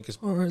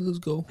All right, let's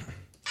go.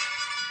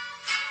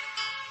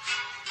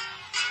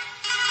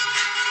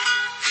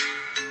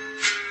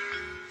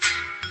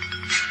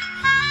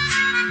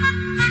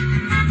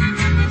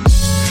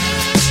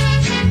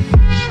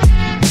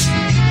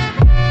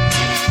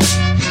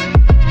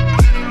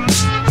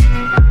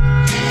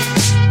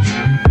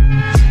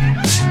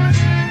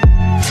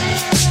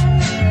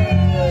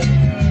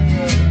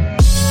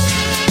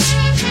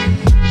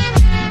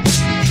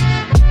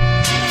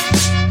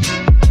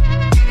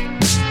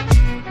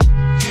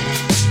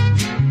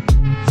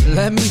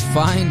 Let me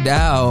find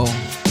out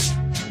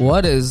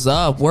what is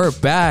up. We're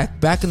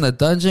back in the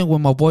dungeon with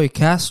my boy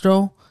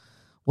Castro.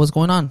 What's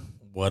going on?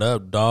 What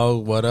up,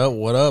 dog? What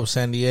up?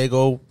 San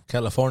Diego,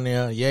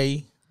 California,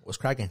 yay. What's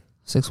cracking?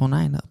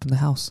 619 up in the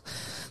house.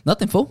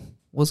 Nothing, fool.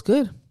 What's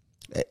good?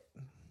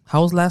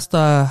 How was last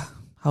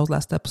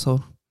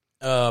episode?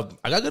 I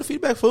got good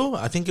feedback, fool.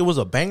 I think it was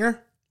a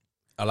banger.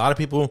 A lot of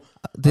people,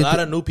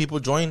 of new people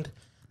joined,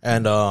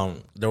 and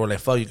they were like,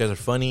 "Fuck, you guys are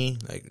funny."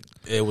 Like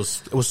it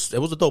was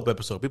a dope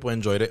episode. People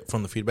enjoyed it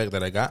from the feedback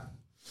that I got.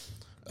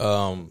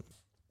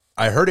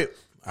 I heard it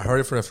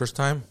for the first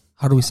time.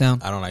 How do we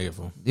sound? I don't like it,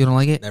 fool. You don't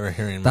like it? Never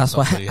hearing That's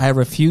myself. why I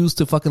refuse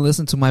to fucking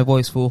listen to my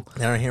voice, fool.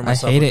 Never hear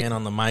myself again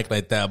on the mic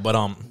like that.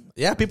 But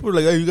yeah, people were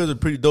like, "Hey, you guys are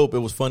pretty dope." It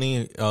was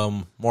funny.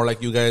 More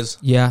like you guys.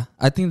 Yeah,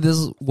 I think this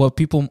is what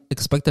people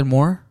expected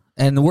more.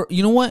 And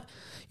you know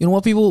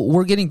what, people,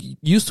 we're getting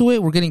used to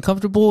it. We're getting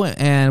comfortable,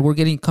 and we're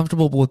getting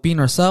comfortable with being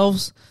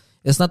ourselves.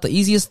 It's not the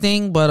easiest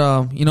thing,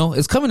 but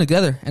it's coming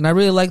together. And I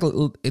really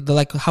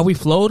like how we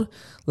flowed.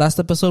 Last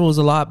episode was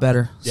a lot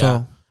better. Yeah.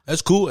 So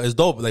that's cool. It's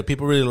dope. Like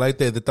people really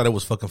liked it. They thought it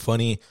was fucking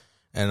funny.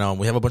 And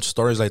we have a bunch of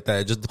stories like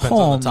that. It just depends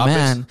on the topics.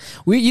 Man.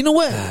 You know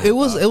what? We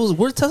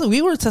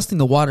were testing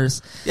the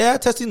waters. Yeah,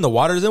 testing the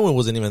waters. It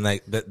wasn't even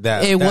like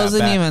that. It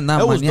wasn't bad. even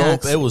that It was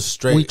maniacs. dope. It was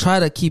straight. We try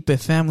to keep it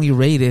family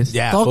rated.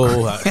 Yeah,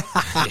 cool.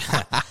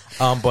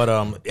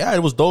 Yeah,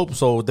 it was dope.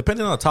 So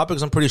depending on the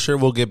topics, I'm pretty sure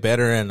we'll get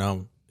better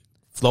and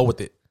flow with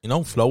it.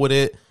 Flow with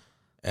it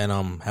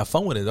and have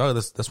fun with it. Oh,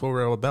 that's what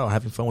we're all about,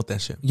 having fun with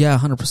that shit. Yeah,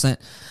 100%.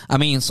 I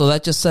mean, so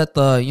that just set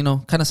the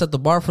kind of set the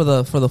bar for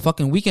the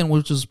fucking weekend,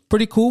 which was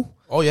pretty cool.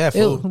 Oh yeah,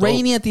 it was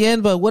rainy at the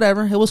end, but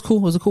whatever. It was cool.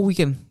 It was a cool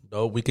weekend.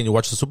 Dope weekend. You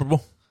watched the Super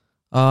Bowl?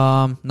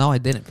 No, I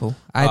didn't, fool.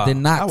 I did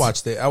not. I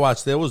watched it. I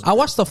watched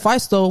the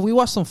fights though. We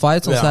watched some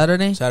fights on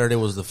Saturday. Saturday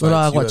was the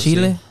fights.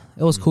 Chile.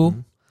 It was cool.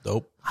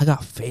 Dope. I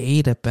got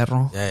faded,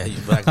 perro. Yeah, you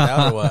blacked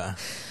out or what?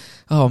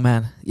 Oh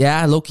man,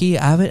 yeah, low key.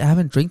 I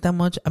haven't drank that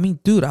much. I mean,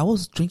 dude, I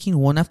was drinking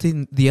one after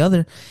the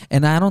other,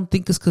 and I don't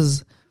think it's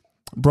because,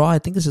 bro. I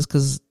think it's just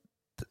because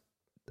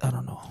I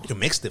don't know. You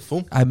mixed it,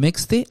 fool. I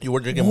mixed it. You were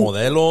drinking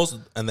Modelos,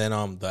 and then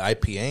the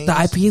IPAs. The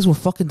IPAs were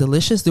fucking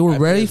delicious. They were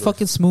very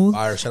fucking smooth.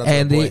 Fire. Shout out to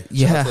that boy.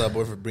 Yeah. Shout out to that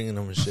boy for bringing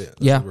them and shit.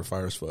 They were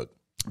fire as fuck.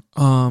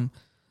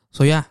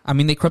 So yeah, I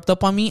mean, they crept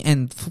up on me,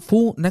 and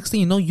fool. Next thing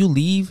you know, you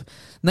leave.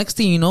 Next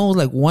thing you know,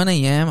 like 1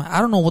 a.m. I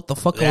don't know what the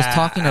fuck I was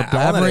talking or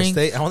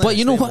blabbering. But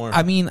you know what? More.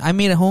 I mean, I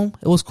made it home.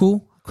 It was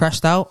cool.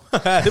 Crashed out.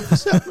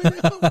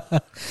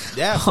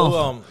 Yeah.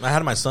 So I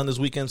had my son this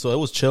weekend, so it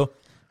was chill.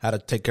 Had to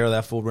take care of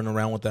that fool, running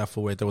around with that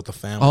fool right there with the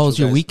family. Oh, it was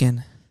your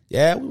weekend.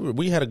 Yeah,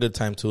 we had a good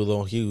time too,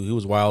 though. He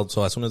was wild.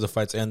 So as soon as the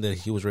fights ended,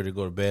 he was ready to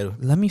go to bed.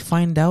 Let me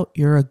find out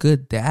you're a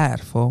good dad,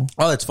 fool.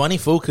 Oh, it's funny,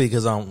 fool,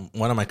 because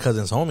one of my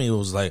cousins' homie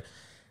was like,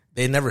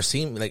 they never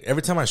seen me. Like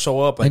every time I show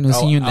up, like I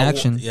see you in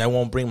action. I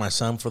won't bring my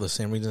son for the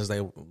same reasons.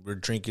 Like we're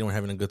drinking, we're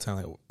having a good time.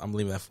 Like I'm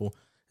leaving that fool.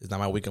 It's not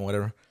my weekend,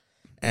 whatever.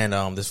 And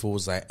this fool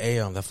was like, "Hey,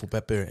 that fool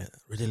Pepe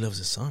really loves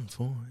his son,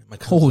 fool." My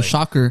cousin's like,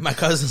 shocker! My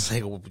cousin's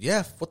like, well,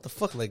 "Yeah, what the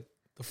fuck? Like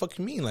the fuck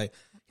you mean? Like,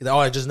 he's like, oh,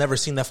 I just never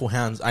seen that fool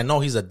hands. I know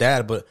he's a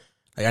dad, but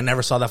like I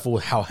never saw that fool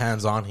how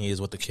hands on he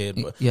is with the kid.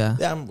 But yeah,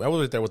 I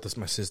was right there with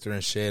my sister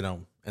and shit.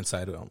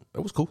 Inside it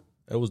was cool.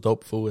 It was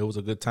dope, fool. It was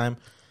a good time.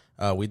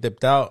 We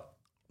dipped out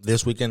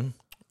this weekend.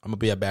 I'm gonna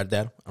be a bad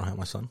dad. I don't have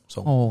my son,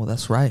 so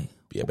that's right.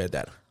 Be a bad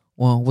dad.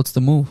 Well, what's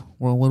the move?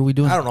 Well, what are we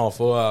doing? I don't know.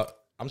 Fool.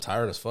 I'm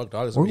tired as fuck,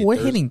 dog. We're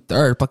hitting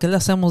third. ¿Para qué le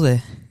hacemos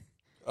de?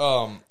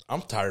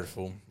 I'm tired,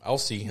 fool. I'll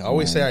see. I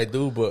always say I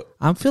do, but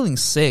I'm feeling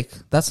sick.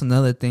 That's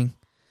another thing.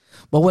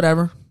 But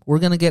whatever. We're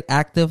gonna get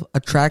active,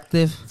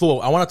 attractive. Fool.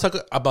 I want to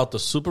talk about the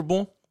Super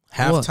Bowl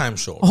halftime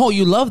show. Oh,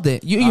 you loved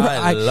it.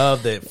 I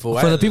loved it, fool.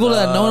 For the people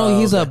that don't know,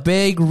 he's a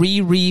big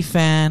Riri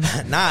fan.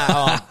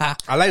 Nah,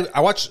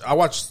 I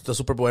watch the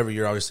Super Bowl every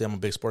year. Obviously, I'm a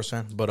big sports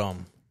fan, but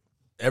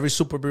every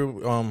Super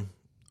Bowl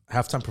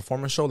halftime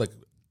performance show, like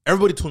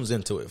everybody tunes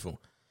into it, fool.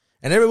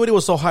 And everybody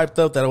was so hyped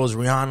up that it was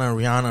Rihanna,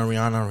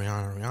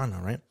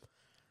 right?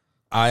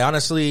 I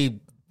honestly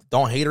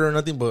don't hate her or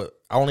nothing, but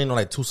I only know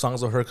like 2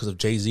 songs of her because of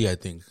Jay-Z, I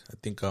think.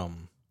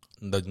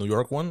 The New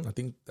York one, I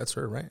think that's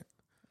her, right?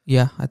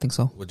 Yeah, I think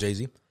so. With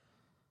Jay-Z.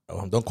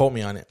 Don't quote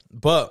me on it.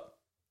 But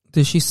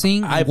did she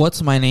sing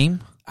What's My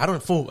Name? I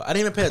don't fool. I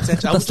didn't even pay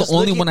attention. That's the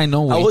only one I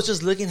know. I was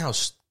just looking how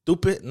stupid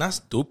stupid, not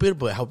stupid,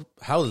 but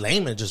how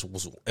lame it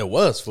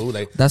was, fool.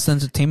 Like, that's the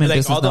entertainment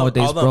business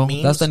nowadays, bro.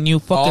 Memes, that's the new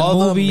fucking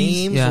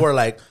movies. The memes were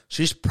like,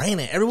 she's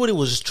pregnant. Everybody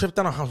was just tripped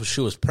out on how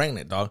she was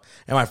pregnant, dog.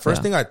 And my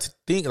first thing I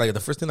think, like, the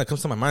first thing that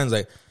comes to my mind is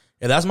like,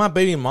 if that's my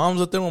baby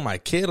mom's up there with my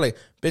kid, like,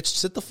 bitch,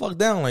 sit the fuck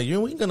down. Like,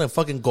 you ain't gonna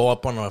fucking go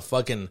up on a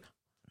fucking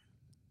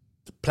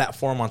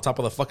platform on top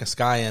of the fucking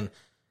sky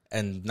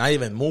and not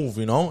even move,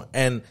 you know?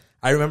 And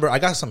I remember I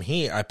got some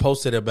heat. I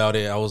posted about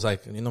it. I was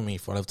like, you know me,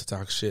 I love to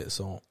talk shit.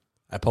 So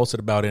I posted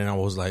about it and I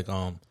was like,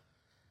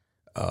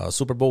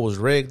 Super Bowl was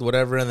rigged,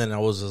 whatever. And then I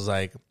was just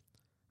like,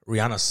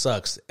 Rihanna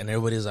sucks. And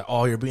everybody's like,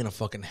 oh, you're being a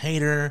fucking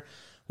hater.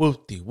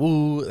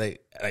 Whoop-de-woo.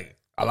 Like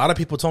a lot of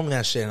people told me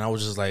that shit. And I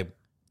was just like,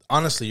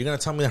 honestly, you're going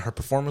to tell me that her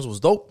performance was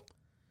dope?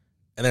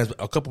 And then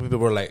a couple people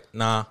were like,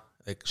 nah,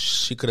 like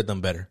she could have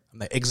done better. I'm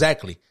like,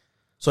 exactly.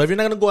 So if you're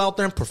not going to go out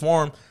there and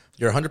perform,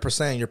 you're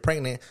 100%, you're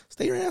pregnant,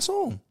 stay your ass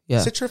home. Yeah.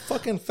 Sit your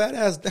fucking fat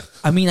ass down.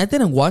 I mean, I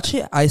didn't watch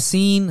it. I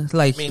seen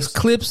like memes.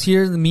 Clips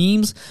here, the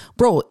memes.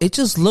 Bro, it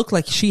just looked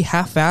like she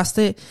half-assed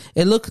it.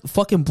 It looked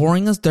fucking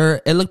boring as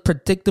dirt. It looked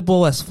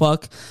predictable as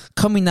fuck.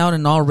 Coming out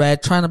in all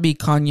red, trying to be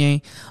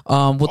Kanye.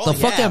 With the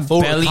fucking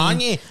belly.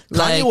 Kanye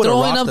like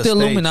throwing up the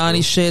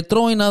Illuminati shit,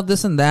 throwing up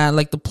this and that.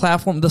 Like the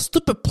platform, the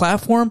stupid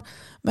platform.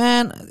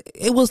 Man,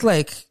 it was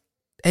like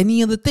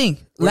any other thing.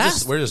 We're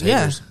just haters.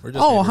 Yeah. We're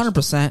just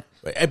 100%.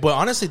 But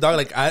honestly, dog,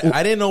 like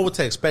I didn't know what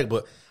to expect.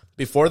 But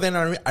before then,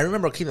 I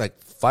remember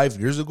like 4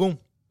 years ago,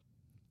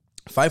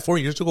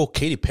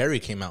 Katy Perry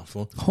came out,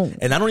 fool. Oh.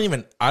 And I only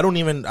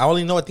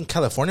know, I think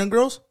California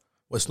Girls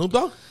with Snoop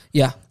Dogg.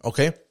 Yeah.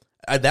 Okay.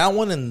 That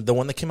one and the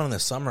one that came out in the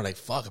summer,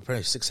 like probably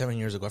 6-7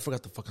 years ago. I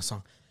forgot the fucking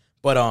song.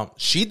 But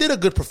she did a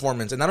good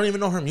performance, and I don't even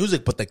know her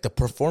music, but like the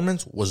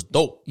performance was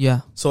dope.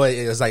 Yeah. So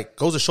it's like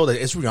goes to show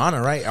that it's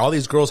Rihanna, right? All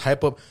these girls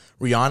hype up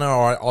Rihanna,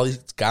 or all these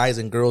guys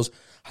and girls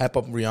hype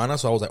up Rihanna.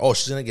 So I was like, oh,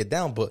 she's gonna get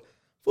down, but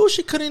fool,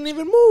 she couldn't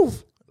even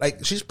move.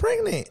 Like she's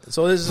pregnant.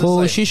 So it's just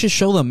like, she should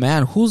show the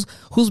man whose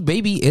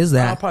baby is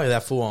that? Probably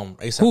that fool,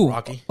 A$AP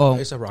Rocky. Oh,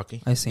 A$AP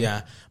Rocky. I see.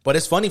 Yeah, but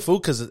it's funny, fool,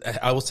 because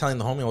I was telling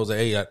the homie, I was like,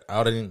 hey,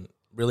 I didn't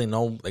really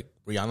know like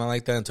Rihanna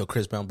like that until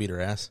Chris Brown beat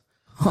her ass.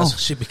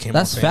 She became.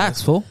 That's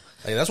facts, fool.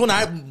 Like, that's when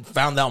I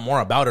found out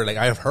more about her. Like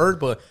I've heard,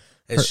 but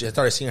I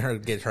started seeing her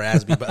get her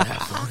ass beat by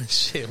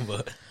shit.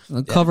 But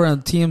the cover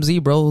on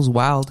TMZ, bro, was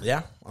wild.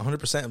 Yeah,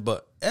 100%.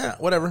 But yeah,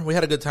 whatever. We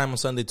had a good time on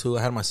Sunday too.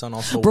 I had my son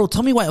also. Bro,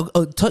 tell me why.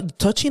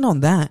 Touching on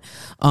that,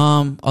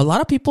 a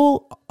lot of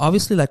people,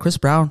 obviously, like Chris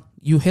Brown,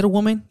 you hit a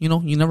woman, you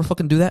know, you never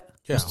fucking do that.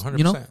 Yeah, 100%.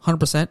 You know,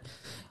 100%.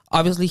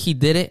 Obviously, he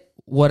did it.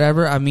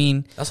 Whatever. I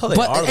mean, that's how they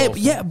are. Though,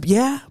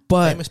 yeah.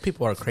 But famous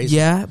people are crazy.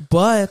 Yeah,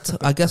 but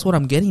I guess what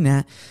I'm getting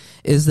at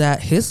is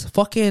that his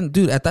fucking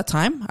dude at that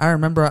time, I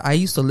remember I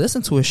used to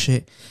listen to his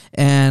shit,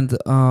 and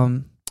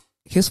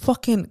his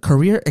fucking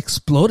career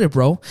exploded,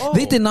 bro. Oh.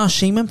 They did not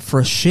shame him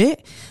for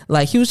shit.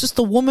 Like he was just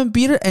a woman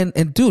beater,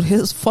 and dude,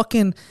 his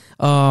fucking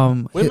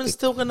women's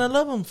still gonna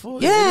love him,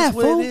 fool. Yeah, it is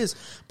what it is.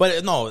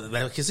 But no,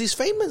 because he's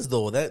famous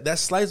though. That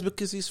slides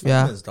because he's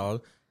famous,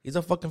 dog. He's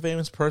a fucking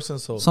famous person,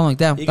 so something like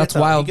that. That's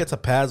wild. He gets a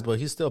pass, but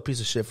he's still a piece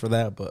of shit for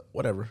that. But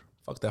whatever,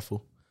 fuck that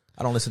fool.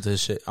 I don't listen to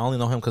his shit. I only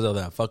know him because of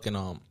that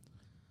fucking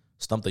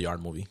Stump the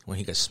Yard movie when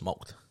he gets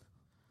smoked.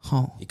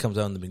 Oh. He comes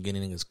out in the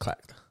beginning and gets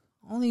clacked.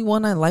 Only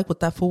one I like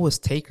with that fool was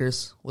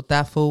Takers. With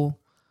that fool,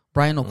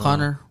 Brian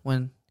O'Connor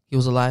when he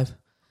was alive.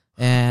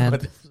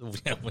 And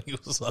when he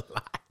was alive.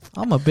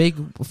 I'm a big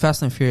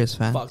Fast and Furious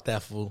fan. Fuck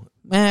that fool.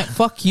 Man,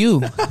 fuck you.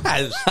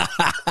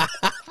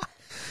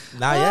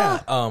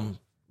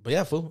 But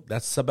yeah, fool,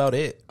 that's about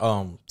it.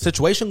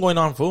 Situation going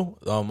on, fool.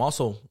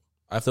 Also,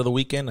 after the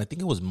weekend, I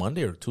think it was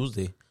Monday or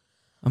Tuesday.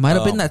 It might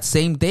have been that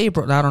same day,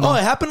 bro. I don't know. Oh,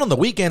 it happened on the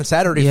weekend,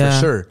 Saturday for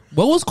sure.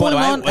 What was going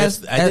on? I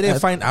didn't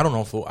find. I don't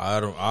know, fool. I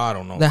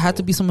don't know. There had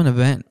to be some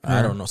event.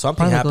 I don't know.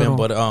 Something happened,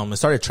 but it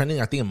started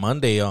trending. I think on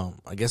Monday. I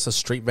guess a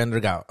street vendor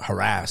got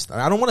harassed.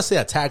 I don't want to say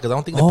attacked because I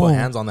don't think they put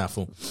hands on that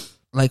fool.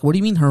 Like, what do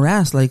you mean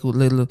harassed? Like,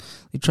 they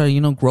try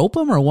to grope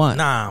him or what?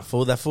 Nah,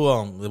 fool. That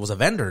fool. It was a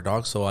vendor,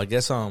 dog. So I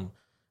guess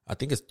I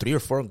think it's 3 or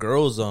 4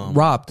 girls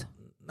robbed.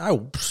 I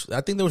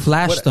think they would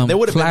flash them. They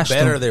would have been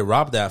better. They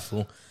robbed that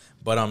fool.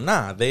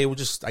 But they were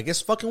just, I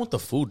guess, fucking with the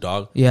food,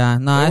 dog. Yeah,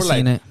 I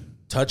seen it.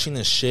 Touching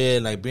the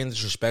shit, like being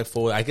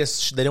disrespectful. I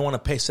guess they didn't want to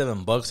pay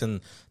 $7,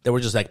 and they were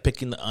just like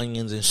picking the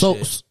onions and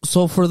shit.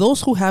 So for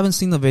those who haven't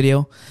seen the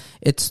video,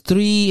 it's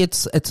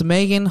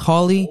Megan,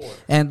 Holly,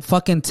 and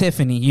fucking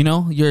Tiffany. You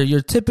know,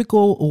 your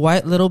typical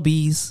white little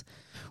bees.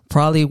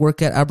 Probably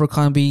work at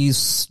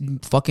Abercrombie's,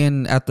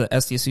 fucking at the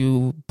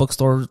SDSU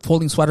bookstore,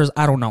 folding sweaters.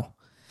 I don't know.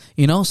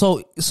 You know,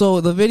 so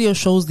the video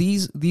shows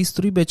these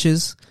 3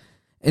 bitches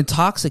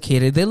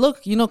intoxicated. They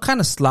look, kind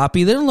of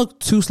sloppy. They don't look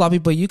too sloppy,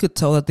 but you could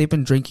tell that they've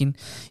been drinking.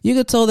 You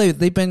could tell they've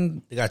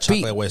been. They got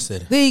chocolate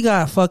wasted. They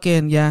got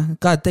fucking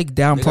got digged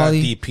down. They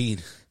probably got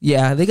DP'd.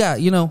 Yeah, they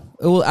got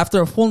after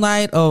a full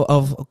night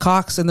of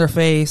cocks in their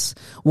face.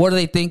 What do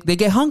they think? They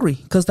get hungry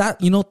because that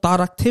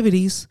thought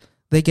activities.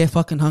 They get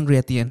fucking hungry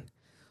at the end.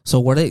 So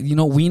what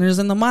wieners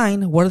in the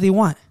mind? What do they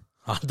want?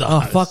 Hot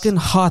dogs. A fucking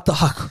hot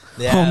dog,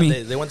 Yeah,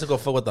 homie. they went to go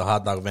fuck with the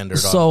hot dog vendor,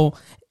 dog.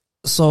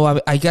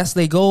 So I guess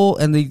they go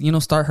and they,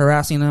 start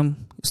harassing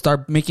them,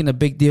 start making a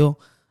big deal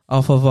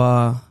off of,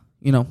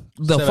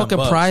 the fucking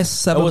 $7. price,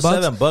 $7. It was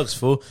 $7,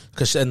 fool.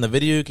 Because in the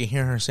video, you can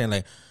hear her saying,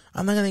 like,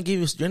 I'm not going to give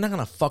you, you're not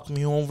going to fuck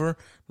me over.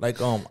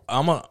 Like, I'm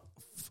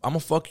gonna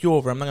fuck you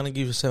over. I'm not going to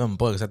give you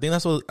 $7.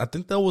 I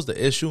think that was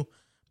the issue.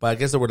 But I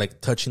guess they were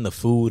like touching the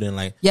food and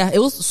like. Yeah, it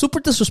was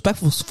super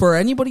disrespectful for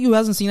anybody who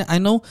hasn't seen it. I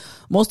know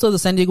most of the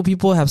San Diego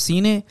people have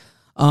seen it.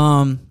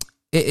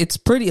 It's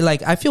pretty,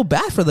 like, I feel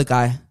bad for the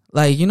guy.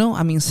 Like,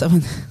 I mean,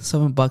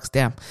 $7,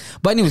 damn.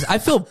 But anyways, I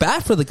feel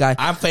bad for the guy.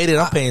 I'm faded.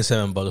 I'm paying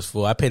 $7,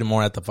 fool. I paid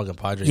more at the fucking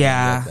Padre.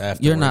 Yeah,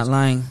 you're not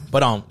lying.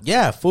 But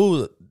yeah,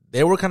 fool.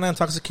 They were kind of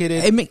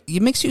intoxicated.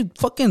 It makes you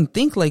fucking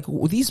think, like,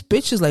 these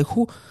bitches, like,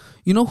 who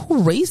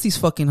raised these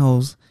fucking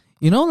hoes?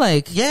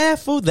 Like, yeah,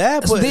 fool,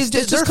 that. But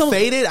they're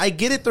faded. I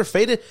get it. They're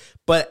faded.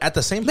 But at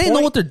the same point, they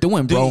know what they're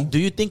doing, bro. Do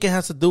you think it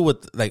has to do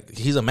with, like,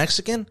 he's a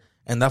Mexican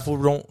and that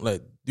fool don't,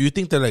 like, do you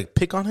think they, like,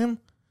 pick on him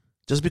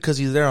just because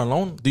he's there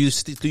alone? Do you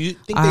think they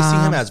see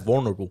him as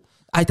vulnerable?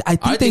 I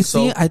think they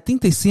see. I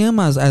think they see him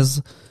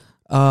as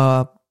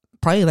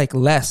probably like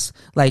less.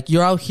 Like,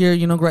 you're out here,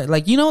 like,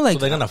 like. So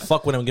they're gonna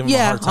fuck with him, give him a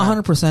hard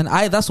time.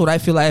 100%. That's what I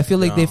feel like. I feel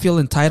like they feel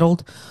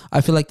entitled.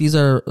 I feel like these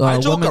are. I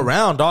joke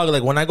around, dog.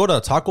 Like, when I go to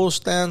taco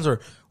stands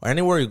or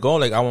anywhere you go,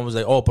 like, I was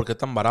like, oh, porque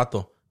tan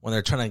barato. When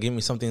they're trying to give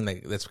me something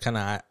like that's kind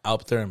of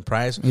out there in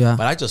price, yeah.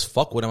 But I just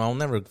fuck with them. I'll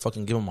never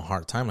fucking give them a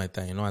hard time like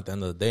that. At the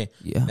end of the day,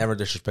 yeah. Never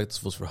disrespect these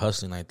fools for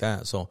hustling like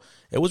that. So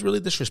it was really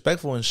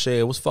disrespectful and shit.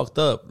 It was fucked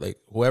up. Like,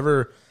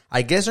 whoever,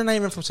 I guess they're not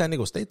even from San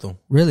Diego State though.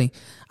 Really,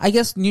 I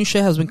guess new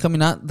shit has been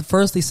coming out. The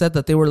first they said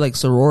that they were like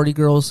sorority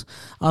girls.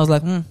 I was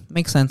like,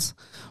 makes sense.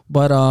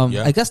 But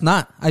yeah. I guess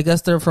not. I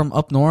guess they're from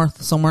up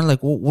north somewhere. Like,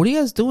 what are you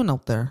guys doing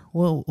up there?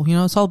 Well,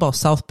 it's all about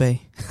South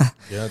Bay.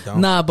 Yeah,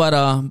 down. Nah,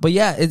 but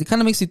yeah, it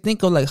kind of makes you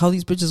think of like how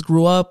these bitches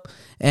grew up,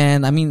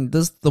 and I mean,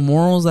 the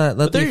morals that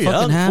they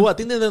fucking have. Well, I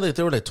think they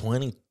were like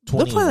 20,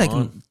 they're probably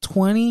like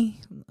 20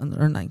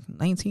 or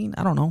 19.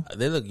 I don't know.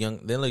 They look young.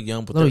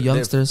 But little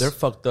youngsters. They're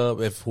fucked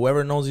up. If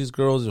whoever knows these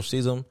girls or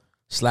sees them,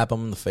 slap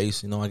them in the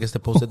face. I guess they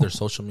posted their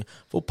social media.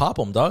 Full pop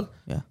them, dog.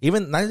 Yeah.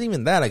 Not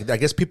even that. Like, I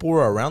guess people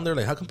were around there.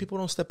 Like, how come people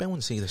don't step in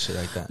when see this shit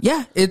like that?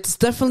 Yeah, it's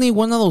definitely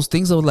one of those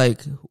things of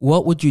like,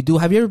 what would you do?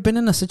 Have you ever been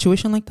in a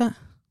situation like that?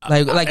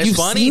 Like it's you've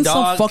funny, seen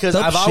dog, some fucked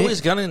up I've shit?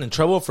 always gotten in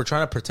trouble for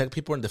trying to protect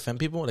people and defend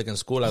people. Like in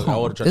school, I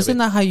would try. Isn't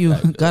that how you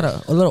got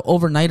a little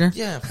overnighter?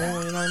 Yeah, you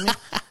know what I mean.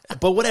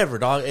 But whatever,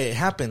 dog. It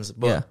happens.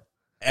 But yeah.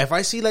 If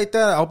I see like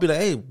that, I'll be like,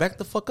 "Hey, back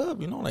the fuck up,"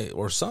 like,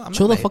 or something.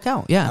 Chill the fuck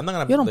out. Yeah, I'm not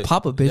gonna. You don't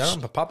pop a bitch. Yeah, I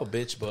don't pop a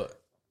bitch, but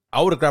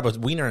I would have grabbed a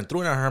wiener and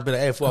threw it at her and be like,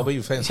 "Hey, fool, I'll bet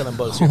you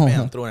 $7 here,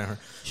 bam, threw it at her."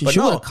 She would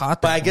have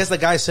caught that. But I guess the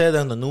guy said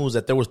on the news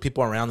that there was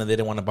people around and they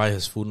didn't want to buy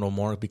his food no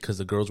more because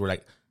the girls were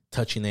like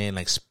touching it and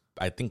like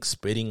I think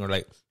spitting or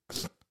like.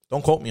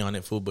 Don't quote me on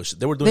it, fool, but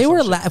they were doing. They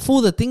were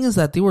fool. The thing is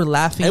that they were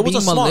laughing. It was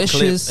a small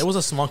malicious. clip. It was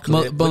a small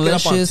clip. Look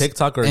Malicious. it up on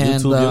TikTok or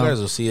YouTube. You guys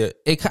will see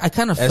it. I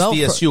kind of felt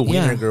SDSU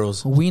wiener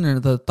girls. Wiener,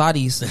 the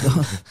thotties.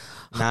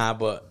 Nah,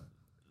 but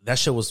that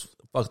shit was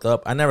fucked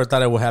up. I never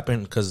thought it would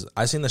happen because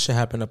I seen that shit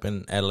happen up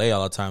in LA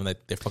all the time.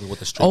 Like they're fucking with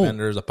the street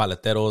vendors, the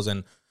paleteros,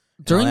 and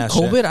during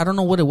COVID, shit. I don't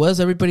know what it was.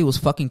 Everybody was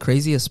fucking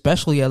crazy,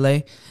 especially LA,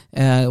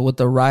 with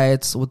the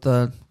riots, with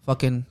the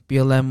fucking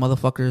BLM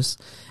motherfuckers,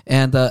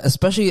 and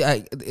especially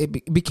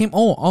it became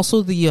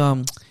also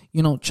the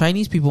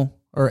Chinese people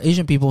or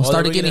Asian people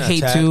started getting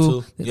hate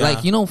too. Yeah.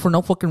 Like for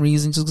no fucking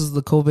reason, just because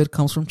the COVID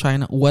comes from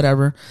China,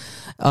 whatever.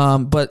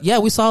 But yeah,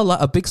 we saw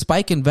a big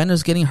spike in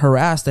vendors getting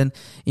harassed, and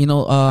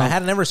I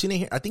had never seen it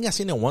here. I think I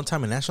seen it one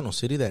time in National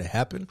City that it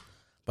happened,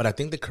 but I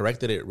think they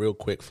corrected it real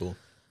quick, fool.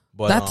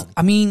 But that's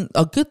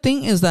a good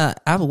thing is that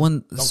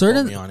when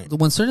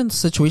certain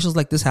situations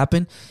like this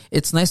happen,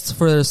 it's nice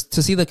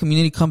to see the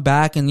community come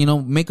back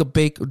and make a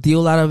big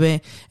deal out of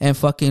it and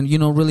fucking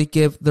really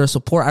give their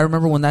support. I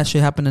remember when that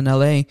shit happened in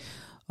LA,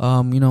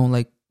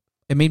 like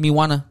it made me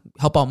want to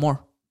help out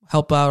more.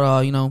 Help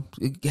out,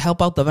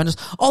 help out the vendors.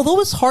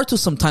 Although it's hard to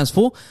sometimes,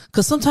 fool,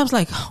 because sometimes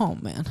like, oh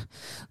man,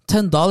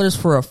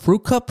 $10 for a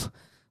fruit cup.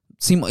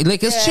 Seem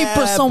like it's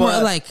cheaper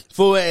somewhere. Like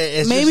fool,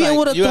 maybe I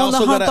would have thrown the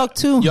hot dog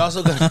too. You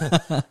also gotta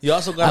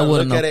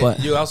look at it.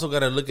 You also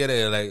gotta look at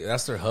it like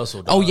that's their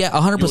hustle. Dog. Oh yeah,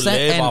 100%. You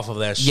live off of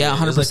that shit. Yeah,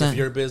 100%. Like if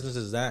your business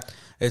is that,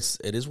 it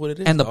is what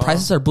it is. And the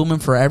prices are booming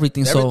for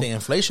everything. Everything,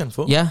 inflation,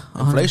 fool. Yeah,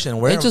 inflation.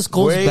 It just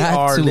goes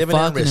back to living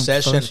in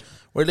recession. Inflation.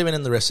 We're living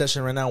in the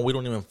recession right now. We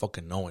don't even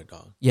fucking know it,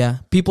 dog. Yeah,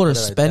 people are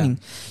spending.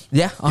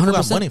 Yeah, 100%. People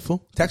got money,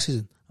 fool. Tax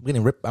season.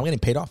 I'm getting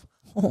paid off.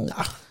 Oh,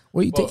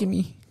 where are you taking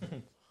me?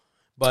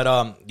 But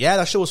yeah,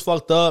 that shit was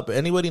fucked up.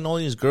 Anybody know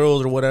these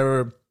girls or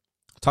whatever,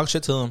 talk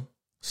shit to them,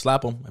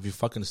 slap them if you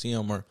fucking see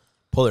them, or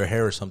pull their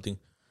hair or something.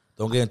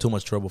 Don't get in too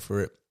much trouble for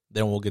it.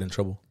 Then we'll get in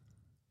trouble.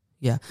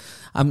 Yeah,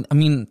 I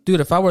mean, dude,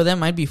 if I were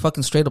them, I'd be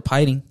fucking straight up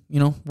hiding.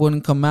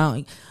 Wouldn't come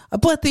out.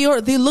 But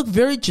they look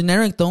very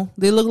generic though.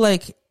 They look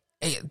like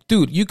Hey,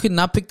 dude, you could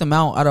not pick them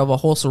out of a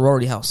whole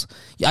sorority house.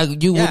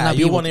 You would not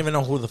be won't even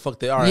know who the fuck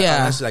they are. Yeah.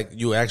 Unless like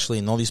you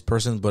actually know these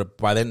persons. But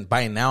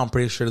by now, I'm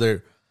pretty sure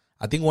they're.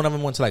 I think one of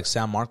them went to like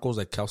San Marcos,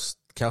 like Cal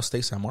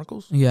State San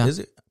Marcos. Yeah. Is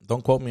it?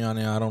 Don't quote me on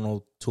it. I don't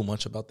know too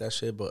much about that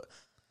shit, but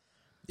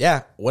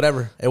yeah,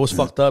 whatever. It was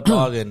fucked up,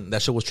 dog, and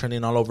that shit was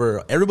trending all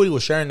over. Everybody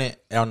was sharing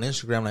it on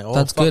Instagram, like, oh,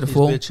 that's fuck good, these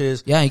fool.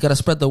 bitches. Yeah, you gotta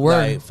spread the word.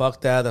 Like,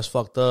 fuck that. That's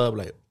fucked up.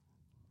 Like,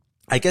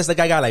 I guess the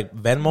guy got like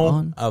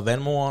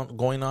Venmo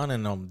going on,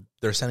 and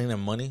they're sending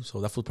him money,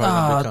 so that fool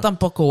probably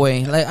tampoco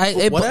way.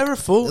 Like whatever,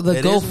 fool. The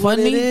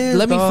GoFundMe.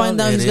 Let me find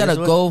out. He's got a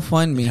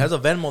GoFundMe. He has a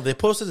Venmo. They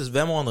posted his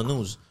Venmo on the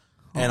news.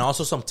 And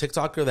also some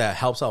TikToker that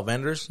helps out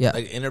vendors. Yeah.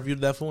 Like interviewed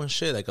that fool and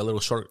shit. Like a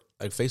little short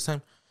like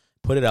FaceTime.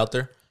 Put it out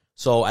there.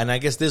 So and I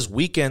guess this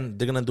weekend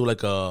they're gonna do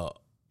like a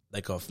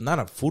not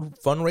a food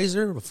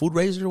fundraiser, a food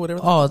raiser,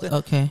 whatever. Oh,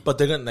 okay. But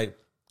they're gonna like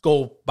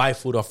go buy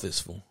food off this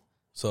fool.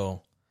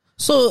 So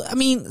I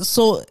mean,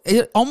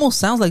 it almost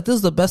sounds like this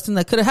is the best thing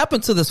that could have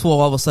happened to this fool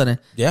all of a sudden.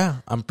 yeah,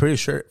 I'm pretty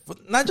sure.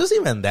 But not just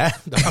even that.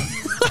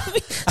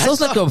 So it's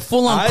like a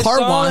full on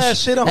car wash. I saw that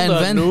shit on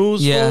the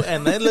news, yeah. fool,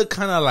 and they look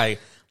kind of like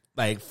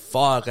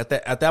fuck at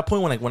that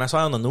point when I saw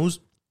it on the news,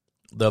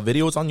 the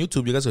video was on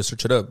YouTube. You guys can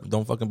search it up.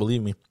 Don't fucking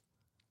believe me.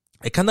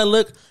 It kind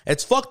of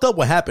it's fucked up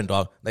what happened,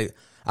 dog. Like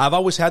I've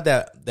always had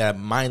that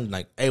mind,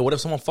 like, hey, what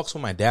if someone fucks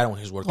with my dad when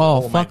he's working?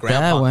 Oh, fuck my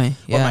grandpa, that way.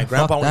 Yeah, or my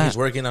grandpa when that. he's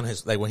working on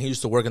his, like when he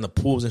used to work in the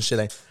pools and shit.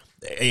 Like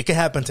it can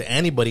happen to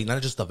anybody,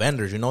 not just the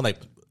vendors. You know, like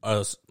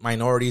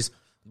minorities,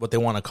 what they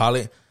want to call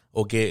it,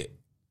 will get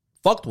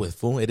fucked with.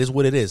 Fool, it is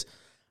what it is.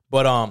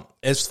 But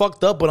it's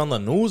fucked up. But on the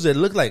news, it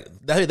looked like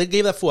they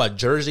gave that fool a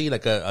jersey,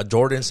 like a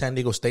Jordan San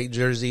Diego State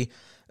jersey,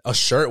 a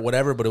shirt,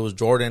 whatever. But it was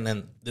Jordan,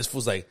 and this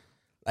fool's like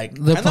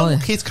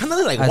he's kind of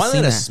like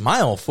wanting to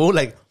smile, fool.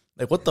 Like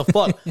what the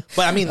fuck?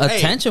 But I mean,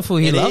 attention, fool.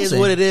 He loves it. It is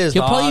what it is.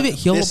 He'll probably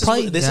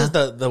this is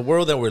the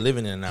world that we're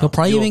living in now. He'll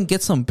probably even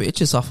get some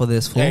bitches off of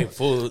this, fool. Hey,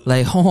 fool.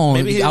 Like,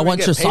 maybe I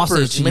want your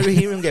sausage. Maybe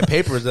he even get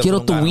papers. Get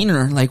out the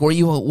wiener. Like,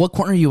 what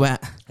corner are you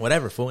at?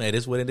 Whatever, fool. It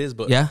is what it is.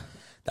 But yeah.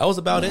 That was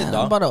about it, dog.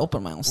 I'm about to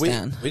open my own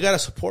stand. We got to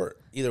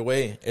support either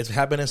way. It's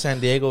happened in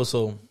San Diego,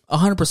 so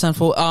 100%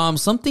 full.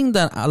 Something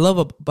that I love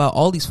about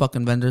all these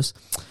fucking vendors,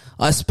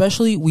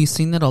 especially we've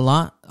seen it a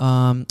lot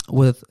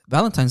with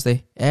Valentine's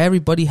Day.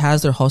 Everybody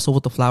has their hustle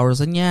with the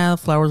flowers, and yeah,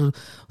 flowers are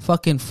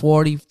fucking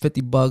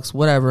 $40-$50,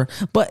 whatever.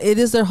 But it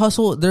is their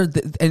hustle.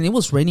 And it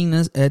was raining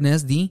in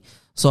SD.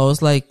 So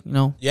it's like, you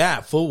know.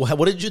 Yeah, fool.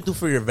 What did you do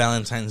for your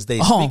Valentine's Day?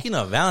 Speaking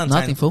of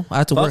Valentine's. Nothing, fool. I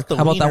had to work. How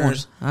about that one?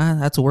 I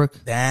had to work.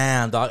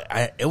 Damn, dog.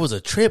 It was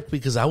a trip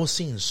because I was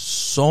seeing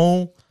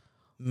so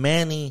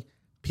many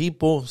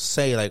people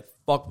say, like,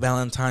 fuck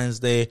Valentine's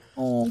Day.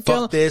 Oh,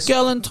 fuck this.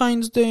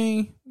 Valentine's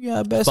Day.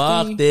 Yeah, bestie.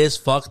 Fuck this.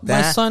 Fuck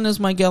that. My son is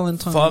my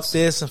Galentine's. Fuck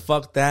this and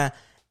fuck that.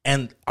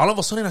 And all of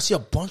a sudden, I see a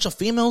bunch of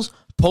females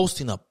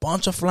posting a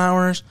bunch of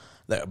flowers,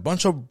 like a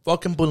bunch of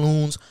fucking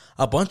balloons,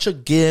 a bunch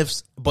of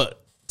gifts, but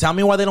tell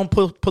me why they don't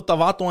put the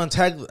vato and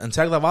tag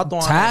the vato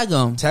on. Tag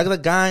him. Tag the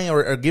guy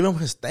or give him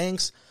his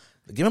thanks.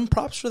 Give him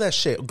props for that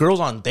shit. Girls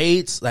on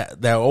dates that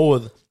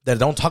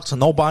don't talk to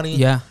nobody.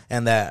 Yeah.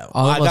 And that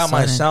I got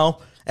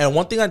myself. And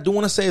one thing I do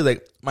want to say is,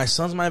 like, my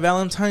son's my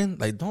Valentine.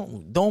 Like,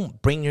 don't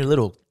bring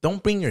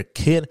your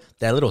kid,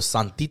 that little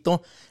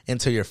santito,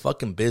 into your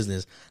fucking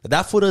business.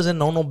 That fool doesn't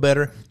know no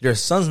better. Your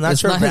son's not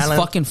it's your Valentine. It's not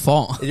his fucking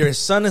fault. Your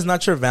son is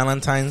not your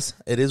Valentine's.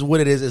 It is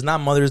what it is. It's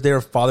not Mother's Day or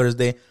Father's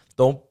Day.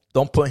 Don't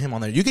put him on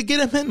there. You could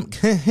get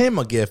him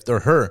a gift or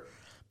her,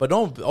 but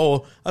don't.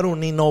 Oh, I don't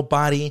need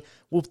nobody.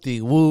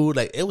 Whoop-de-woo.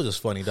 Like, it was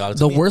just funny, dog.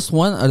 The worst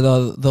one,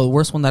 or the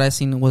worst one that I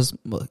seen was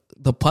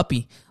the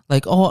puppy.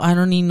 Like, oh, I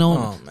don't need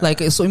no. Like,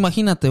 so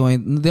imagínate, they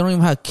don't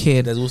even have a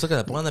kid. Les gusta que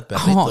le pongan el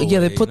perrito. Oh,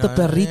 yeah, they put the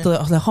perrito. I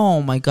was like, oh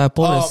my God,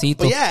 pobrecito.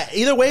 But yeah,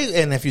 either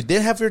way, and if you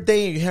did have your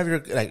day, you have your,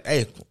 like,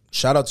 hey,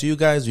 shout out to you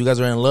guys. You guys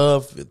are in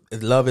love.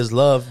 Love is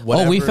love.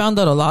 Whatever. Oh, we found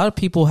out a lot of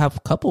people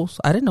have couples.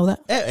 I didn't know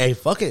that. Hey,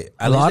 fuck it.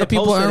 A lot of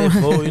people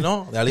are, you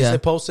know. At least they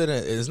posted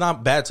it. It's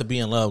not bad to be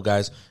in love,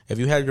 guys. If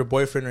you had your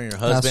boyfriend or your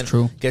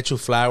husband get you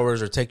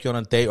flowers or take you on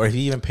a date, or if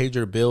he even paid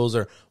your bills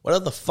or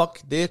whatever the fuck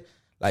he did,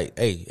 like,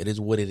 hey, it is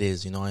what it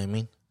is. You know what I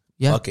mean?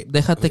 Yeah. Fuck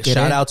it.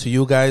 Shout out to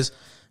you guys.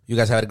 You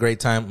guys had a great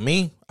time.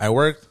 Me, I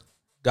worked,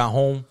 got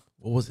home.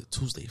 What was it?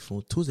 Tuesday,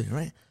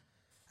 right?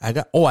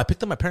 I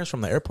picked up my parents from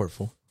the airport,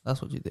 fool.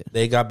 That's what you did.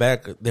 They got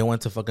back. They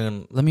went to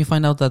fucking. Let me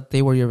find out that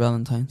they were your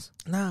Valentines.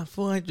 Nah,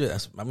 fool.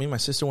 My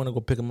sister went to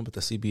go pick them up at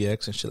the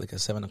CBX and shit, like at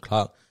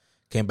 7:00.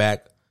 Came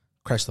back,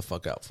 crashed the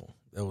fuck out, fool.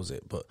 That was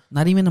it. But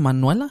not even a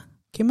Manuela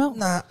came out.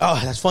 Nah. Oh,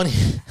 that's funny.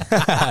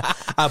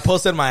 I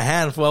posted my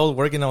hand. Fool. I was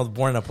working. I was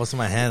born. I posted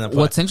my hand.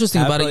 What's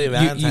interesting about it?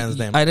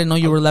 I didn't know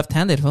you were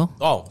left-handed, fool.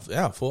 Oh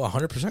yeah, fool.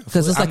 100%.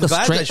 Because it's like I'm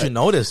glad that you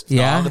noticed.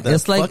 Yeah, dog,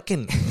 it's like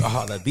fucking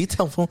the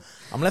detail, fool.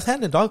 I'm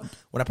left-handed, dog.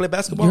 When I play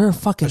basketball, you're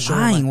fucking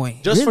lying,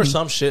 way. Just really? For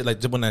some shit,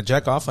 like when I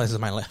jack off, this is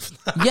my left.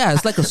 Yeah,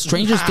 it's like a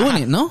stranger's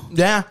doing it, no?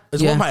 Yeah,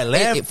 it's with my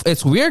left.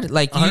 It's weird.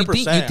 Like you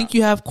think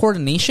you have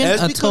coordination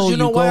until because you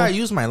know why I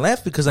use my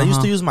left, because I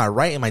used to use my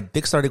right, and my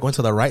dick started going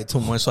to the right too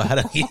much, so I had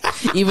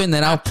Even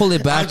then, I'll pull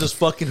it back. I'm just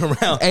fucking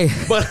around. Hey.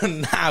 But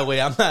nah,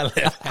 wait, I'm not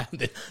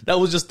left-handed. That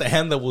was just the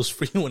hand that was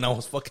free when I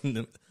was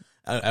fucking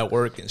at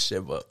work and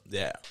shit. But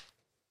yeah,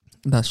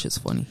 that shit's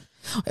funny.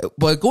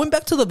 But going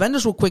back to the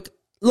vendors real quick.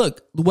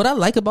 Look, what I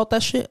like about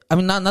that shit, I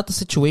mean, not the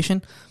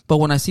situation, but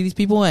when I see these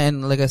people,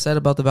 and like I said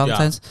about the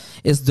Valentines,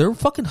 is they're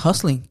fucking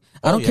hustling.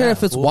 I don't care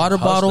if it's water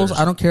bottles.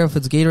 I don't care if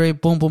it's Gatorade.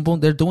 Boom, boom,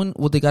 boom. They're doing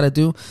what they got to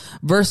do.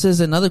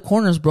 Versus in other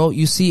corners, bro,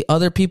 you see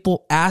other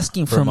people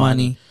asking for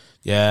money.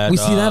 Yeah, we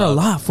see that a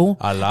lot, fool.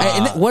 A lot.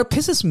 And what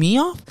pisses me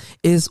off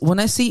is when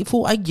I see,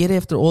 fool, I get it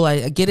if they're old.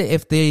 I get it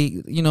if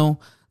they, you know,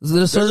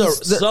 there's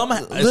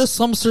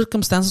some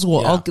circumstances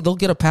where they'll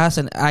get a pass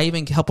and I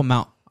even help them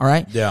out. All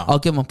right. Yeah. I'll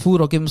give them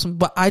food. I'll give them some.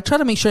 But I try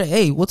to make sure,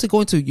 hey, what's it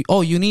going to? Oh,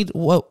 you need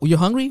what? You're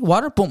hungry?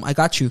 Water? Boom. I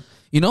got you.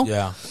 You know?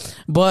 Yeah.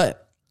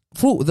 But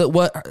fool,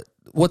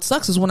 what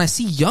sucks is when I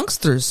see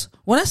youngsters,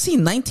 when I see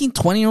 19,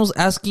 20-year-olds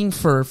asking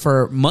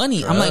for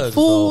money, I'm like,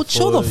 fool,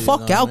 chill the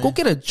fuck out. Go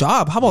get a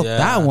job. How about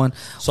that one?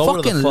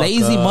 Fucking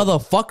lazy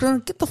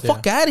motherfucker. Get the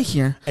fuck out of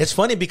here. It's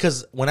funny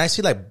because when I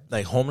see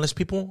like homeless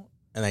people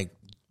and like,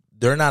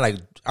 they're not like,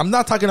 I'm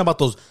not talking about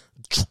those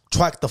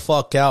track the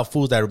fuck out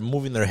fools that are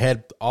moving their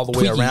head all the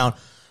way around,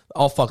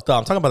 all fucked up.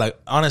 I'm talking about like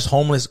honest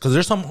homeless, because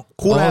there's some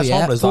cool ass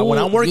homeless. When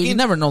I'm working, you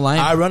never know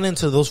lying. I run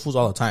into those fools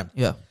all the time.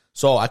 Yeah.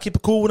 So I keep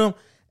it cool with them.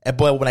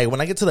 But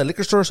when I get to the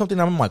liquor store or something,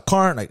 I'm in my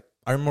car. Like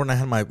I remember when I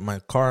had my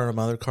car,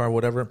 my other car,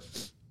 whatever.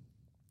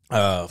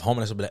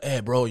 Homeless will be like, "Hey,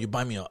 bro, can you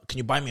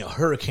buy me a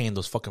Hurricane?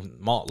 Those fucking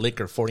malt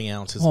liquor, 40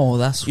 ounces. Oh,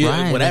 that's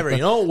right. Whatever,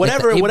 like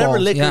whatever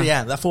liquor. Yeah.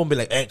 Yeah, that fool will be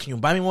like, "Hey, can you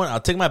buy me one? I'll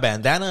take my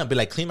bandana and be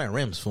like, clean my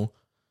rims, fool."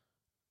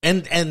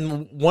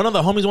 And one of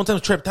the homies one time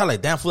tripped out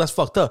like, damn, fool, that's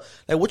fucked up.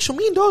 Like, what you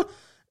mean, dog?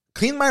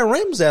 Clean my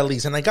rims at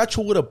least. And I got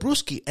you with a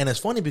brewski. And it's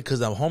funny because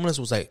the homeless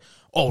was like,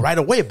 oh, right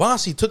away,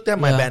 boss. He took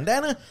my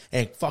bandana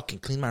and fucking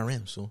cleaned my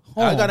rims. So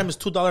I got him his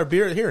 $2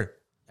 beer here.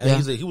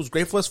 And he was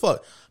grateful as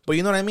fuck. But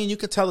you know what I mean? You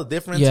can tell the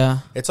difference. Yeah.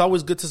 It's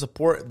always good to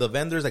support the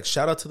vendors. Like,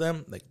 shout out to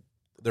them. Like,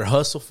 they're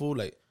hustle, fool.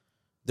 Like,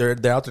 they're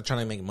out there trying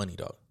to make money,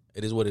 dog.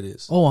 It is what it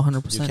is. Oh,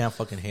 100%. You can't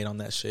fucking hate on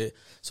that shit.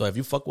 So if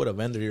you fuck with a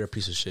vendor, you're a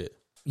piece of shit.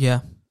 Yeah.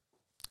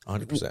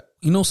 100%.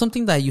 You know,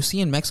 something that you see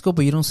in Mexico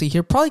but you don't see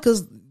here, probably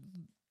because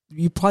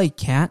you probably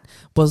can't,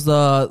 was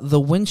the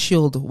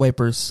windshield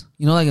wipers.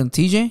 You know, like in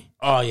TJ?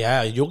 Oh,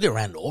 yeah. You'll get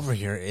ran over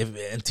here. In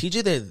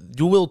TJ,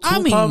 you will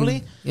too,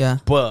 probably. Yeah.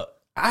 But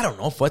I don't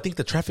know. I think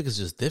the traffic is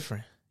just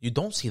different. You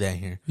don't see that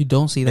here. You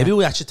don't see that. Maybe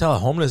we actually tell a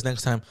homeless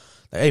next time,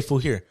 like, hey, fool,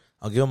 here.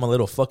 I'll give him a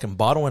little fucking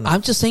bottle. And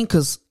I'm just saying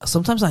because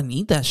sometimes I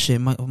need that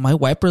shit. My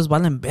wipers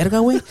valen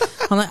verga, way.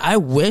 I'm like, I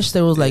wish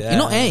there was like, you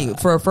know, hey,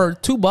 for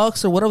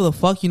 $2 or whatever the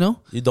fuck, you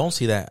know. You don't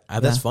see that.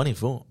 That's funny,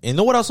 fool. And you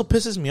know what also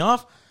pisses me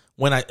off?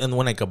 When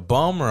like a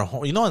bum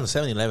or you know, in the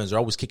 7-Elevens, they're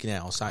always kicking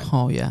it outside.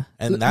 Oh yeah.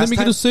 And let me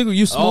get a cigarette.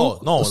 You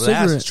smoke? Oh no,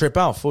 last trip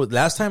out. Fool.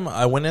 Last time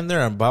I went in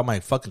there and bought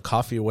my fucking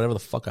coffee or whatever the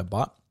fuck I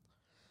bought.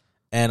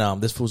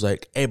 And this fool's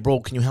like, hey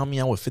bro, can you help me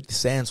out with 50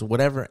 cents or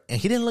whatever?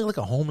 And he didn't look like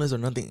a homeless or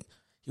nothing.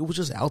 He was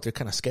just out there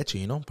kind of sketchy,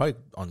 you know, probably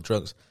on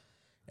drugs.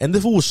 And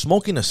this fool was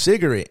smoking a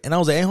cigarette. And I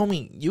was like, hey,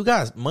 homie, you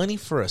got money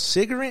for a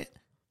cigarette?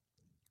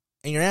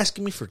 And you're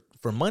asking me for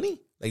money?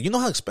 Like, you know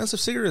how expensive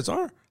cigarettes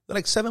are? They're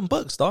like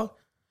 $7, dog.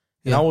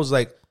 And I was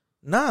like,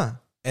 nah.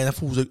 And that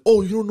fool was like,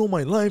 oh, you don't know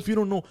my life. You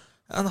don't know.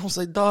 And I was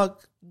like, dog,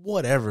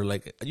 whatever.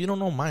 Like, you don't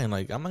know mine.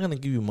 Like, I'm not going to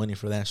give you money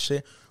for that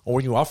shit. Or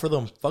when you offer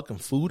them fucking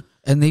food.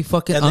 And they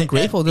fucking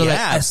ungrateful. They're like,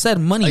 I said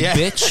money,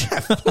 bitch.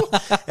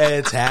 And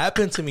it's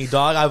happened to me,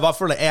 dog. I've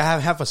offered like, hey, I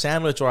have half a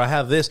sandwich or I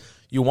have this.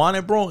 You want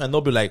it, bro? And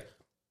they'll be like,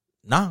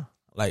 nah.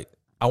 Like,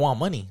 I want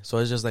money. So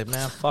it's just like,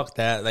 man, fuck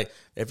that. Like,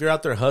 if you're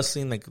out there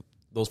hustling, like,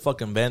 those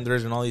fucking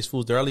vendors and all these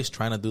fools, they're at least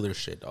trying to do their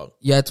shit, dog.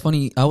 Yeah, it's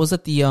funny. I was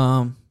at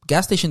the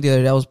gas station the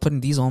other day. I was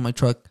putting diesel on my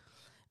truck.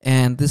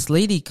 And this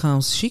lady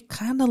comes. She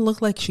kind of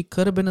looked like she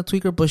could have been a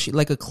tweaker, but she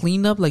like a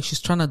cleanup. Like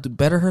she's trying to do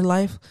better her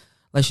life.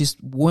 Like she's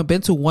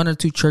been to 1 or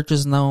 2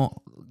 churches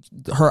now.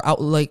 Her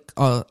outlook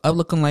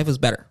on life is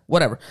better.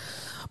 Whatever.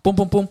 Boom,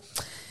 boom, boom.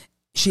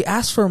 She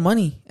asked for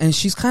money, and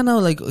she's kind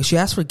of like, she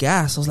asked for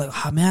gas. I was like,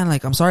 oh man,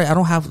 like, I'm sorry, I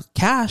don't have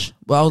cash.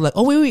 But I was like,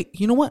 oh wait,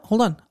 you know what?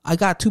 Hold on, I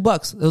got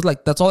 $2. It was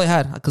like, that's all I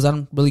had because I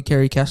don't really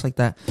carry cash like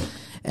that.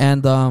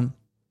 And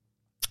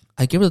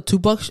I gave her the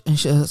 $2, and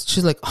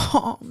she's like,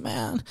 oh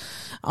man.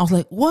 I was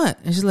like, what?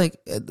 And she's like,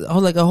 I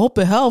was like, I hope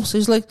it helps.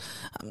 She's like,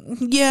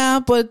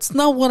 yeah, but it's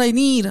not what I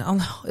need. I'm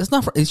like, it's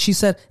not. She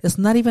said it's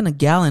not even a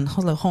gallon. I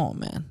was like, oh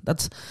man,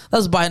 that's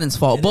Biden's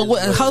fault. But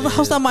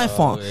how's that my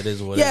fault? It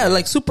is what yeah, it is.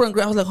 like super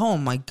ungrateful. I was like, oh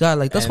my god,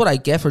 like that's what I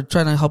get for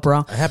trying to help her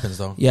out. It happens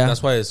though. Yeah,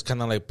 that's why it's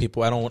kind of like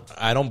people.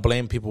 I don't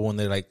blame people when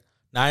they're like.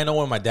 Now I know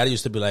when my dad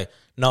used to be like,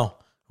 no.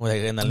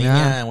 Like in the linea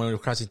and when we were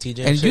crossing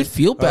TJ and you'd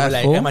feel bad,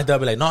 like, and my dad would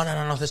be like, no,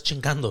 that's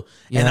chingando.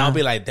 Yeah. And I'll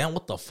be like, damn,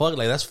 what the fuck?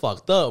 Like, that's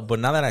fucked up. But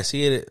now that I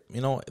see it, you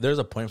know, there's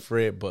a point for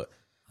it. But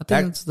I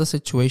think it's the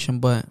situation,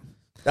 but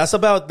that's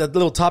about that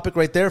little topic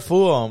right there,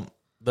 fool.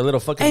 The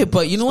little fucking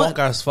but you know what?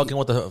 Guys fucking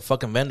with the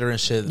fucking vendor and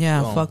shit.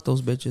 Yeah, fuck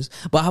those bitches.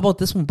 But how about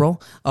this one, bro?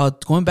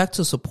 Going back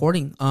to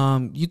supporting,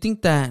 you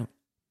think that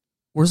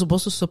we're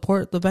supposed to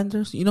support the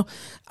vendors. You know,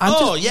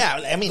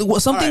 I mean,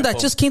 something that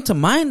just came to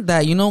mind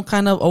that, you know,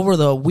 kind of over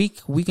the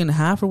week and a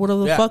half or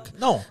whatever the fuck.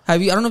 No, I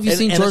don't know if you've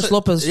seen George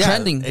Lopez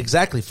trending.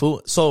 Exactly,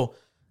 fool. So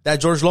that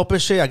George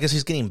Lopez shit, I guess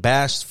he's getting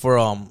bashed for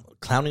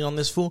clowning on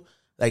this fool.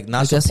 Like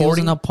not supporting. He was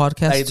in a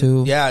podcast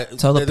too. Yeah,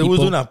 tell the people. He was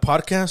doing a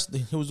podcast.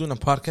 He was doing a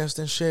podcast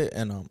and shit.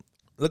 And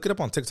look it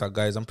up on TikTok,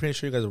 guys. I'm pretty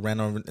sure you guys ran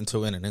over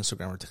into it on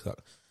Instagram or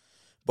TikTok.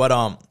 But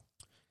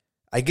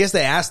I guess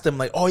they asked him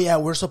like, oh yeah,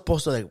 we're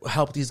supposed to like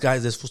help these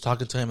guys. This fool's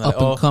talking to him like,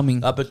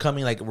 up and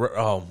coming like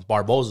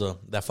Barboza,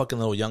 that fucking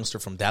little youngster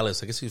from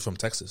Dallas. I guess he's from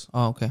Texas.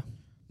 Oh, okay.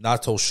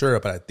 Not so sure,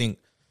 but I think.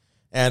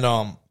 And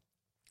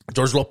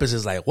George Lopez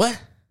is like,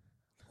 what?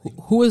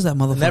 Who is that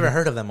motherfucker? Never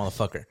heard of that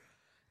motherfucker.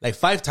 Like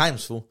 5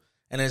 times, fool.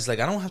 And it's like,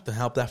 I don't have to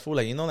help that fool.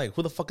 Like, you know, like,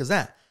 who the fuck is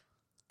that?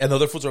 And the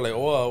other fools are like,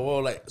 whoa,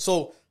 like,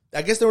 so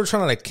I guess they were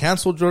trying to like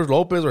cancel George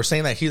Lopez or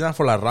saying that he's not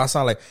for la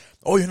raza. Like,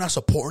 oh, you're not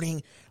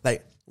supporting.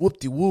 Like,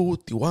 whoop-de-woo.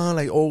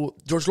 Like, oh,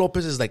 George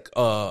Lopez is like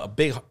a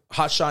big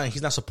hotshot and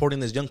he's not supporting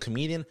this young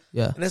comedian.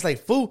 Yeah. And it's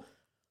like, fool,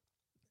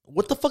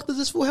 what the fuck does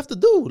this fool have to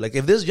do? Like,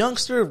 if this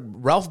youngster,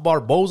 Ralph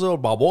Barboza or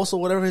Barbosa,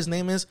 whatever his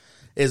name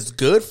is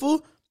good,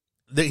 fool,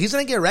 he's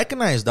going to get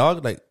recognized,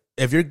 dog. Like,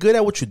 if you're good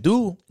at what you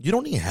do, you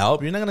don't need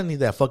help. You're not going to need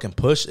that fucking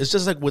push. It's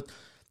just like with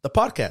the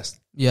podcast.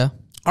 Yeah.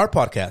 Our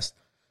podcast.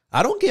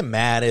 I don't get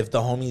mad if the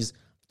homies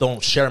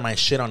don't share my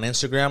shit on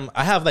Instagram.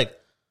 I have like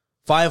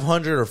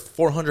 500 or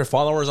 400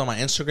 followers on my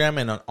Instagram,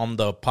 and on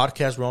the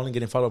podcast, we're only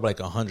getting followed by like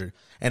 100.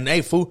 And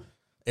hey, fool,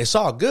 it's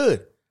all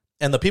good.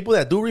 And the people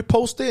that do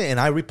repost it, and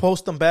I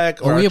repost them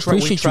back, or we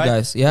appreciate you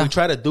guys. Yeah, we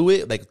try to do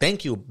it. Like,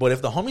 thank you. But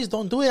if the homies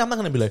don't do it, I'm not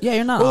gonna be like, yeah,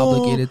 you're not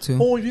obligated to.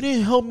 Oh, you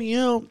didn't help me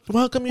out.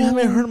 Well, how come you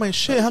haven't heard my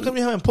shit? How come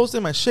you haven't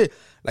posted my shit?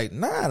 Like,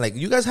 nah. Like,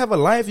 you guys have a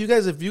life. You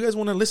guys, if you guys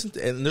want to listen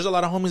to, and there's a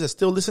lot of homies that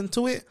still listen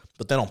to it,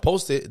 but they don't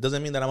post it. It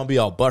doesn't mean that I'm gonna be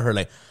all butthurt.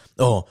 Like,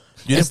 oh,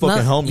 you didn't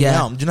fucking help me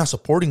out. You're not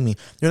supporting me.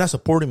 You're not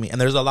supporting me.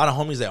 And there's a lot of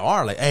homies that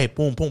are like, hey,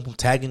 boom,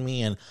 tagging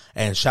me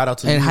and shout out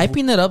to and you.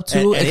 Hyping it up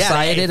too,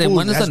 excited. And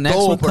when is the next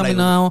one coming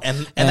out?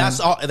 And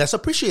that's all. That's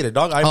appreciated,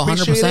 dog. I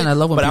appreciate 100%. I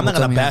love when but I'm not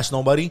gonna bash out.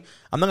 nobody.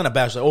 I'm not gonna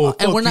bash. Like, oh,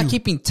 and we're not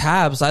keeping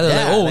tabs either.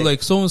 Yeah,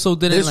 like so and so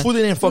didn't. This fool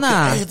didn't fucking.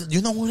 Hey,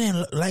 you know who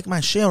didn't like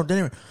my shit or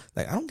didn't?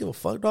 Like, I don't give a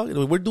fuck, dog.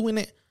 We're doing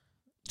it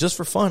just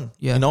for fun.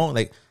 Yeah. You know,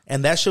 like,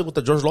 and that shit with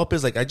the George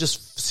Lopez, like, I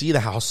just see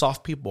how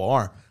soft people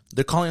are.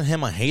 They're calling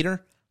him a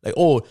hater. Like,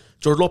 oh,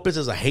 George Lopez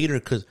is a hater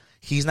because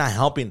he's not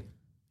helping.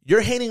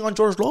 You're hating on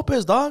George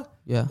Lopez, dog.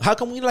 Yeah. How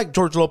come we like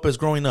George Lopez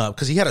growing up?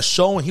 Because he had a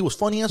show and he was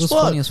funny as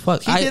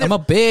fuck. I'm a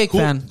big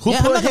fan. Who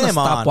put him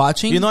on?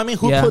 Watching. You know what I mean?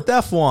 Who put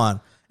that fool on?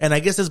 And I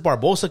guess this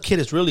Barbosa kid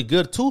is really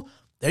good too.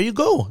 There you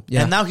go.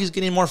 Yeah. And now he's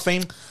getting more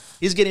fame.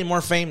 He's getting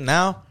more fame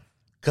now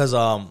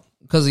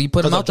because he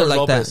put him out there like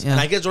Lopez. that. Yeah.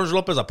 And I guess George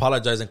Lopez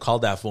apologized and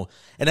called that fool.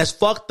 And that's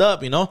fucked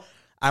up, you know?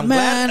 I'm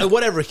glad,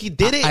 whatever, he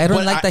did it. I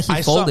don't like that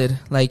he folded.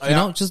 Like, you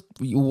know, just,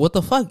 what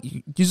the fuck?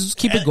 You just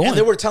keep it going. And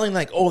they were telling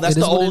like, oh, that's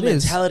the old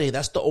mentality.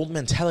 That's the old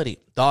mentality.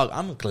 Dog,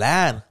 I'm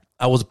glad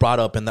I was brought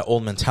up in the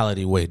old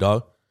mentality way,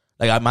 dog.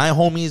 Like, my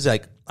homies,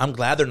 like, I'm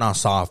glad they're not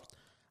soft.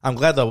 I'm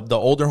glad the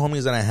older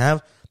homies that I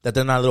have, that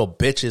they're not little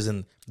bitches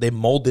and they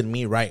molded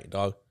me right,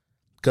 dog.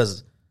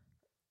 Because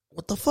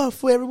what the fuck,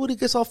 fool? Everybody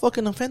gets all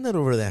fucking offended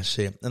over that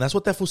shit. And that's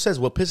what that fool says.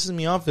 What pisses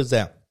me off is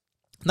that,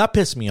 not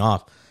piss me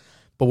off,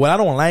 but what I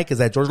don't like is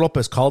that George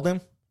Lopez called him,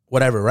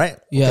 whatever, right?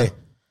 Yeah. Okay.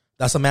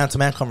 That's a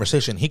man-to-man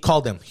conversation. He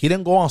called him. He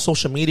didn't go on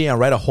social media and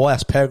write a whole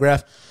ass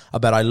paragraph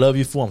about I love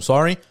you, fool, I'm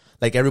sorry,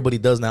 like everybody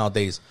does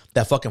nowadays.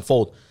 That fucking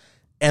fold.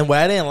 And what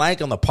I didn't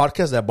like on the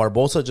podcast that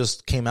Barbosa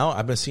just came out,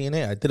 I've been seeing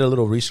it. I did a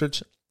little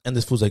research, and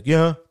this fool's like,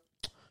 yeah,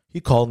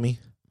 he called me.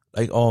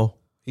 Like, oh,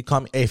 he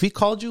called me. Hey, if he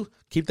called you,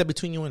 keep that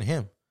between you and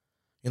him.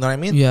 You know what I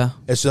mean? Yeah.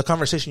 It's the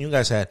conversation you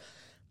guys had.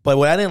 But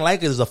what I didn't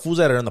like is the fools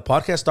that are in the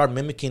podcast start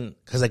mimicking,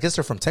 because I guess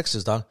they're from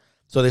Texas, dog.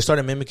 So they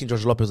started mimicking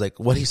George Lopez, like,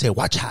 what he say?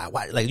 Watch out.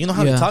 Like, you know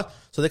how he talk?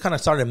 So they kind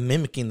of started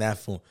mimicking that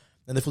fool.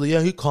 And the fool,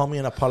 yeah, he called me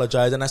and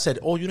apologized. And I said,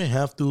 oh, you didn't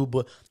have to,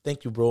 but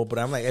thank you, bro. But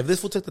I'm like, if this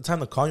fool took the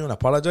time to call you and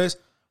apologize,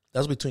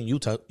 that's between you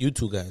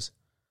two guys.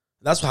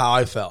 That's how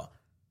I felt.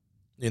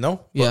 You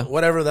know? Yeah. But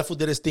whatever, that fool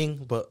did his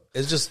thing, but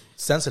it's just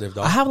sensitive,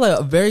 dog. I have like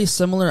a very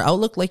similar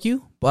outlook like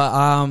you,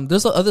 but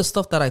there's other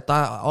stuff that I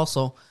thought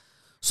also.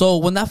 So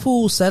when that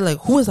fool said, like,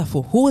 who is that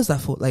fool? Who is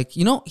that fool? Like,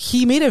 you know,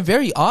 he made it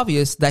very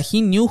obvious that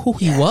he knew who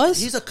he was.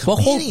 He's a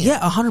comedian.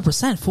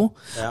 100%, fool.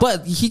 Yeah.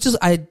 But he just,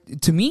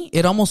 to me,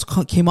 it almost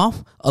came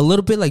off a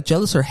little bit like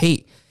jealous or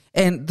hate.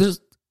 And dude,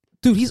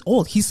 he's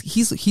old.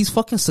 He's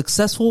fucking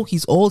successful.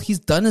 He's old. He's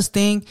done his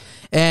thing.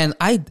 And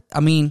I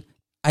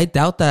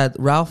doubt that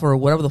Ralph or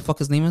whatever the fuck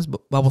his name is,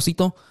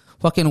 Babosito,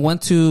 fucking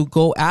went to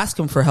go ask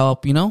him for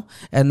help, you know?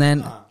 And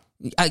then...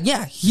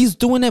 yeah, he's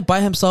doing it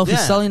by himself. Yeah.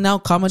 He's selling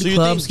out comedy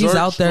clubs. He's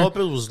out there.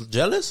 Lopez was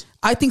jealous?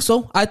 I think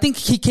so. I think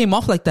he came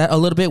off like that a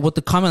little bit with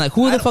the comment, like,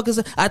 who the fuck is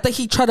it? I think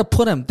he tried to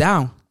put him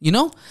down, you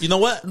know? You know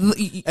what?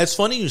 It's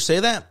funny you say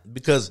that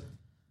because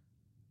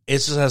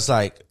it's just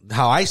like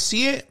how I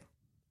see it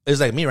is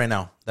like me right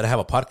now that I have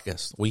a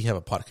podcast. We have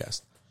a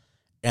podcast.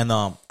 and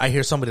I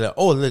hear somebody like,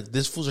 oh, look,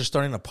 this fools are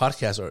starting a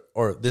podcast,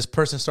 or this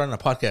person's starting a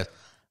podcast.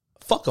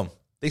 Fuck them.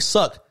 They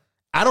suck.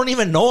 I don't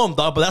even know them,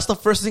 dog, but that's the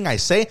first thing I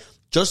say.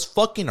 Just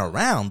fucking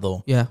around,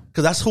 though. Yeah.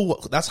 Because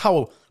that's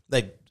how,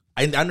 like,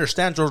 I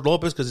understand George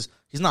Lopez because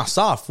he's not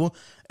soft, fool.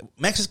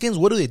 Mexicans,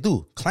 what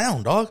do?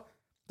 Clown, dog.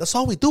 That's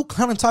all we do.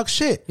 Clown and talk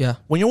shit. Yeah.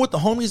 When you're with the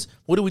homies,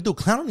 what do?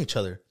 Clown on each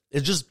other.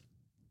 It's just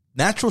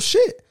natural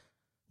shit.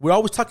 We're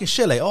always talking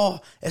shit like, oh,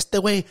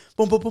 este way,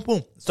 boom, boom, boom,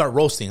 boom. Start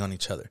roasting on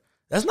each other.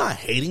 That's not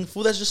hating,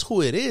 fool. That's just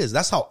who it is.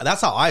 That's how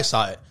I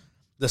saw it.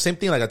 The same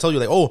thing, like I told you,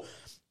 like, oh,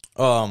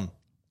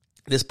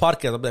 this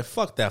podcast, I'm like,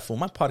 fuck that, fool.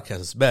 My podcast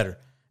is better.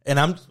 And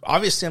I'm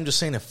just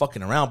saying it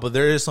fucking around, but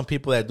there is some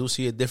people that do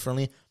see it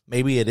differently.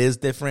 Maybe it is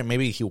different.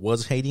 Maybe he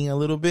was hating a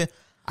little bit.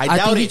 I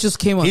doubt think it. he just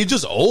came up. He's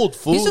just old,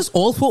 fool. He's just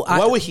old, fool.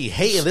 Why would he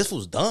hate if this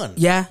was done?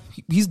 Yeah,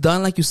 he's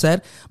done, like you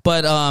said.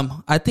 But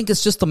I think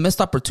it's just a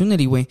missed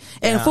opportunity, way.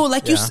 And fool,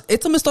 like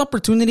it's a missed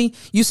opportunity.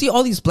 You see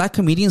all these black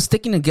comedians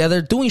sticking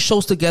together, doing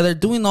shows together,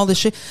 doing all this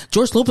shit.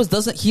 George Lopez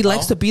doesn't. He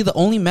likes to be the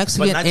only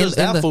Mexican. But not just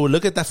that, fool.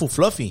 Look at that fool,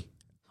 Fluffy.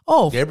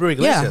 Oh, Gabriel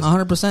Iglesias. Yeah,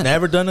 100%.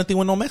 Never done nothing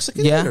with no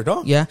Mexicans either,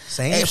 dog. Yeah.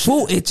 Same and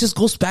fool, it just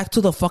goes back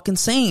to the fucking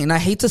saying. And I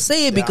hate to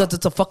say it because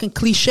it's a fucking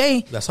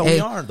cliche. That's how we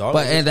are, dog.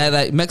 But and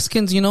that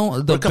Mexicans, you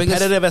know, we're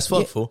competitive as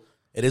fuck, fool.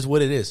 It is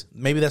what it is.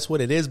 Maybe that's what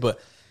it is, but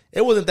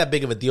it wasn't that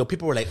big of a deal.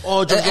 People were like,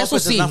 "Oh, George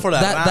Lopez is not for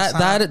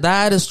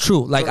that is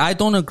true." Like, I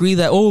don't agree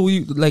that. Oh,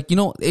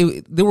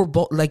 they were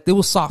both like they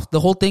were soft. The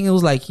whole thing, it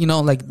was like, you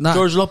know, like not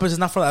George Lopez is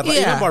not for that. Yeah,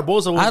 even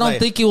Barboza was I don't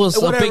think it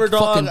was a big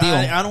fucking deal.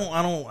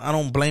 I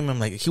don't blame him.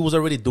 Like, he was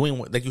already doing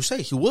what, like you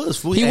say, he was.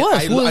 Fool.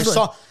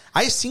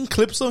 I seen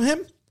clips of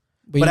him,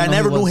 but I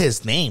never knew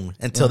his name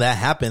until that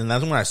happened, and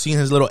that's when I seen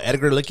his little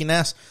Edgar looking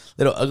ass,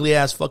 little ugly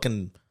ass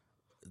fucking.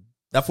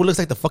 That fool looks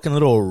like the fucking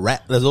little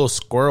rat, the little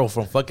squirrel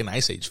from fucking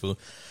Ice Age, fool.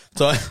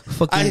 So that's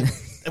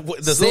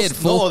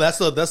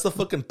the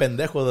fucking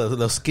pendejo,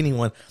 the skinny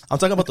one. I'm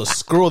talking about the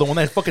squirrel, the one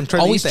that fucking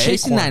tried always to eat the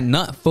chasing acorn.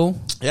 that nut, fool.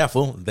 Yeah,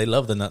 fool. They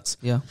love the nuts.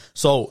 Yeah.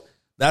 So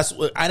that's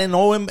what I didn't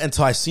know him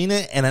until I seen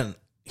it, and then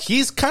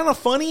he's kind of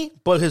funny,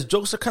 but his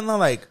jokes are kind of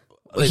like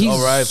he's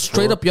all right,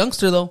 straight up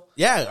youngster though.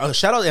 Yeah,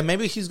 shout out, and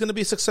maybe he's gonna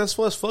be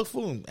successful as fuck,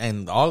 fool,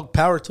 and all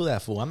power to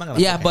that fool. I'm not gonna.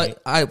 Yeah,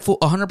 but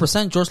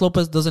 100%. George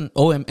Lopez doesn't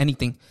owe him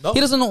anything. He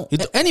doesn't owe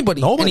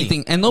anybody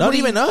anything, and nobody,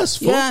 not even us.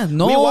 Fool. Yeah,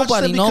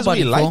 nobody.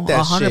 We liked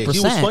that 100%. shit. He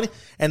was funny,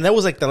 and that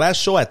was like the last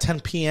show at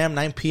 10 p.m.,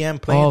 9 p.m.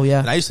 playing. Oh yeah,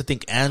 and I used to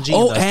think Angie.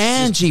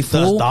 Angie,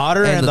 fool, the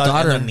daughter and the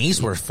daughter and the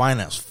niece were fine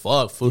as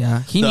fuck, fool.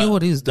 Yeah, he knew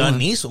what he was doing.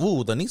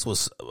 The niece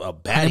was a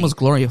bad. Her name was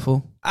Gloria,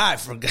 fool. I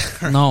forgot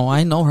her. No,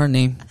 I know her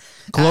name.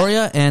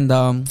 Gloria and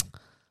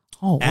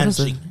what is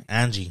it?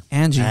 Angie,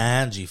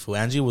 fool.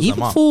 Angie was the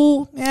mom.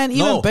 Fool, man.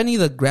 Even Benny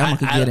the grandma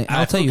could get it.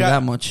 I'll tell you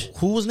that much.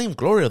 Who was named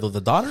Gloria though?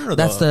 The daughter or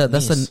that's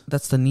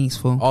the niece,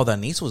 fool. Oh, the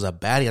niece was a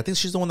baddie. I think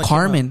she's the one that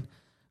Carmen.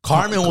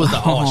 Carmen was the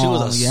she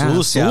was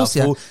a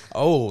sucia. Fool.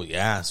 Oh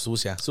yeah,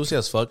 sucia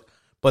as fuck.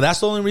 But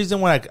that's the only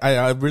reason why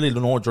I really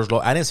don't know George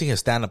Lopez. I didn't see his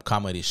stand up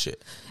comedy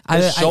shit. I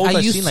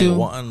used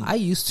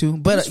to,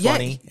 but yeah,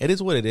 funny. It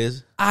is what it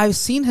is. I've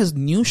seen his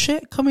new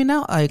shit coming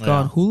out, like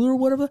on Hulu or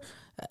whatever.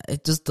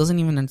 It just doesn't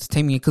even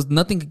entertain me because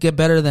nothing could get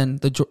better than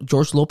the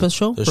George Lopez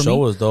show. The show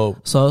was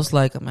dope. So I was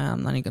like, man,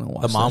 I'm not even gonna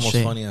watch. The mom was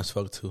shit. funny as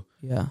fuck too.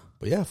 Yeah,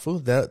 but yeah, fool.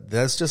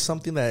 That's just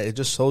something that it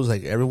just shows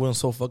like everyone's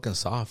so fucking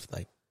soft.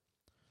 Like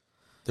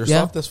they're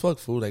soft as fuck,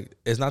 fool. Like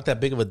it's not that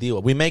big of a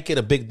deal. We make it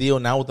a big deal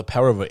now with the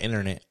power of the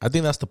internet. I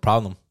think that's the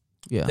problem.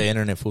 Yeah, the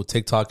internet, fool,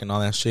 TikTok and all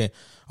that shit.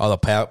 All the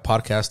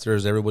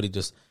podcasters, everybody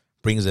just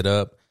brings it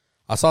up.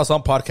 I saw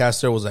some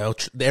podcaster was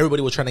like,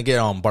 everybody was trying to get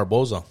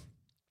Barboza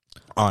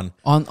on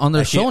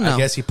their show now. I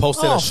guess he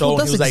posted a show.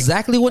 That's and he was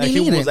exactly what he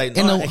needed. Was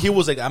like, he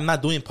was like, I'm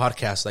not doing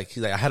podcasts. Like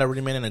he's like, I had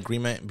already made an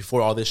agreement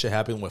before all this shit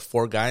happened with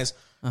 4 guys.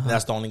 And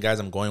that's the only guys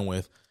I'm going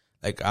with.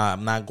 Like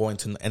I'm not going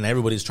to, and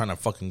everybody's trying to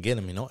fucking get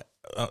him. You know,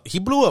 he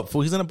blew up.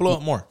 Fool. He's gonna blow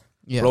up more.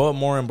 Yeah, blow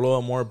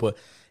up more. But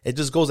it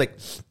just goes like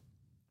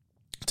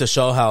to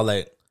show how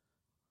like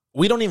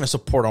we don't even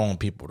support our own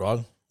people,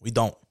 dog. We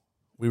don't.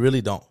 We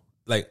really don't.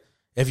 Like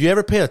if you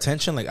ever pay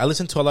attention, like I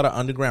listen to a lot of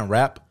underground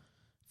rap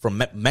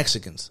from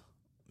Mexicans,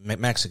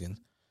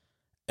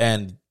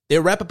 and they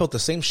rap about the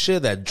same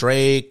shit that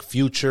Drake,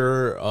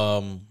 Future,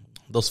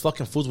 those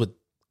fucking fools with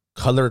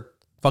colored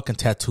fucking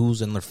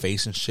tattoos in their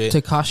face and shit.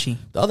 Tekashi.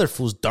 The other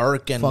fools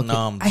dark and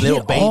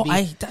Lil Baby.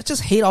 I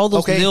just hate all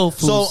those Lil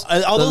fools.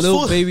 So all those Lil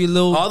fools, Baby,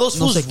 Lil. All those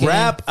fools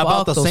rap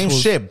about the same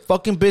shit.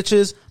 Fucking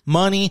bitches,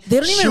 money. They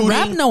don't even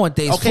rap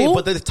nowadays. Okay, fool.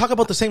 but they talk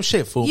about the same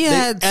shit, fool.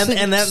 Yeah,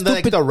 and then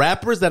like the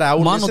rappers that I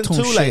would listen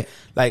to,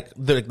 like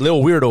the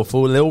Lil Weirdo,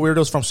 fool. Lil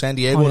Weirdo's from San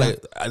Diego.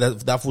 Like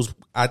that fool's.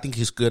 I think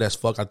he's good as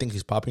fuck. I think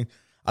he's popping.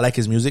 I like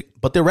his music,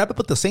 but they rap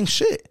about the same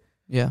shit.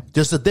 Yeah,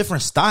 just a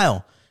different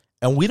style.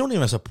 And we don't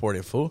even support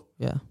it, fool.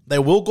 Yeah.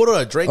 Like, we'll go to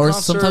a Drake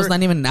concert. Or sometimes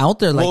not even out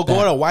there like that. We'll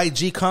go to a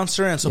YG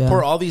concert and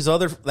support all these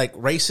other, like,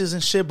 races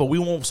and shit, but we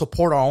won't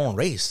support our own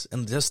race.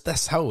 And just,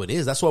 that's how it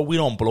is. That's why we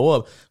don't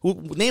blow up.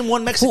 Name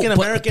one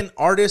Mexican-American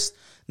artist.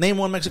 Name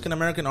one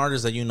Mexican-American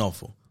artist that you know,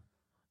 fool.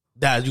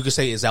 That you could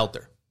say is out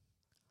there.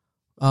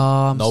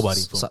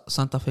 Nobody, fool.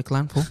 Santa Fe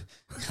Clan, fool.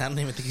 I don't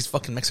even think he's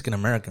fucking Mexican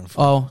American.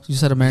 Fool. Oh, you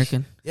said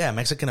American. Yeah,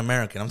 Mexican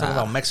American. I'm talking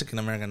about Mexican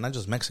American, not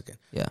just Mexican.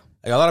 Yeah.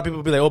 Like a lot of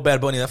people be like, "Oh, Bad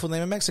Bunny, that fool's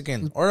name is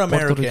Mexican or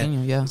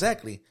American." Yeah.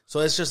 Exactly. So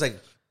it's just like,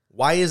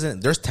 why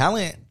isn't there's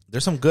talent?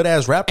 There's some good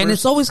ass rappers, and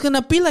it's always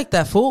gonna be like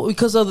that, fool,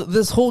 because of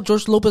this whole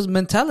George Lopez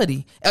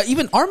mentality,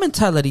 even our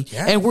mentality,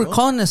 and we're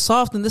calling it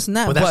soft and this and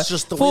that. But that's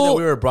just the way that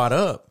we were brought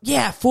up.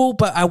 Yeah, fool.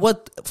 But at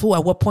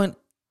what point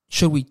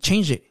should we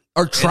change it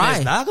or try? And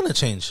it's not gonna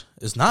change.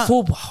 It's not.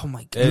 Fool. Oh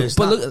my god.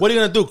 But look, what are you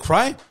gonna do?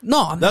 Cry?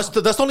 No, that's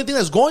the only thing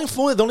that's going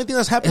for. The only thing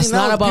that's happening it's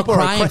now. It's not about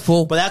crying,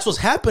 fool. But that's what's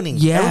happening.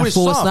 Yeah, everybody's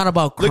fool. soft. It's not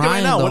about crying. Look at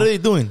right now. Though. What are they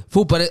doing?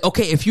 Fool. But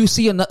okay, if you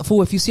see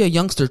a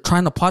youngster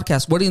trying to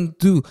podcast, what do you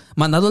do?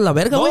 Mandado la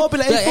verga, no,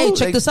 but hey,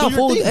 check this out,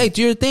 fool. Hey,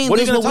 do your thing. What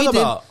are you gonna talk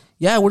about?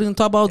 Yeah, we're going to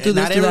talk about do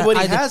this, not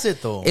everybody has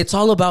it though. It's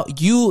all about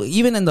you,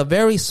 even in the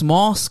very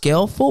small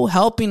scale, fool,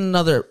 helping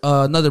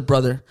another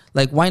brother.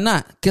 Like, why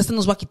not? ¿Qué se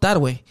nos va a quitar,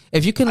 güey?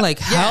 If you can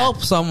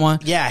help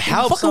someone,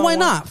 help fucking someone. Why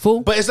not, fool?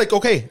 But it's like,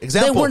 okay,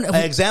 example.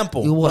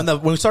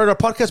 When we started our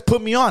podcast,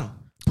 put me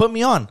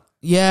on.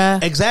 Yeah,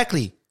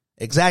 exactly,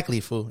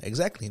 fool.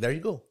 Exactly. There you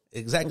go.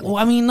 Exactly. Well,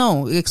 I mean,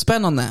 no,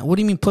 expand on that. What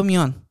do you mean, put me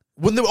on?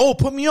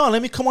 Put me on.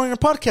 Let me come on your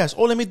podcast.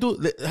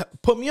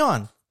 Put me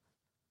on.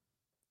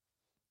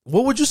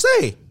 What would you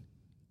say?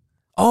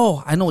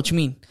 Oh, I know what you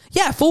mean.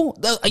 Yeah, fool.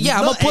 I'm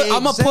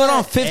gonna put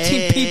on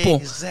 15 people.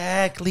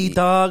 Exactly,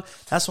 dog.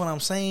 That's what I'm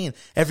saying.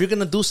 If you're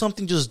gonna do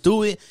something, just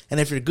do it.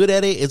 And if you're good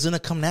at it, it's gonna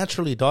come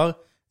naturally, dog.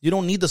 You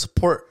don't need the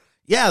support.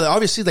 Yeah,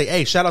 obviously, like,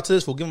 hey, shout out to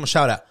this fool. Give him a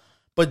shout out.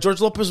 But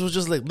George Lopez was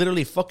just like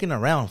literally fucking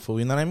around, fool.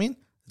 You know what I mean?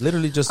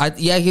 Literally just.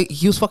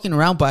 He was fucking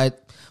around,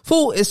 but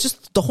fool, it's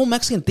just the whole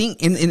Mexican thing.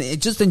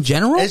 Just in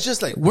general, it's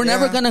just like we're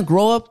never gonna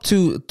grow up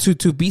to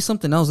be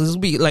something else. This will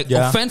be like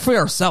offend for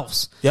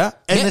ourselves. Yeah,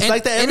 and it's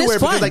like that everywhere.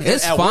 It's fine. Because, like,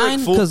 it's at fine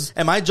because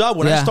at my job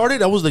when I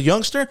started, I was the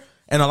youngster,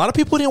 and a lot of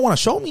people didn't want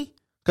to show me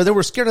because they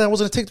were scared that I was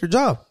gonna take their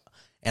job.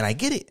 And I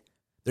get it.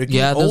 They're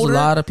getting there's older, a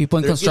lot of people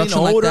in construction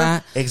like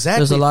that. Exactly.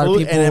 There's a lot of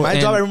people. And in my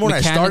job, I remember when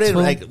I started,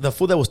 fool. like the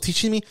fool that was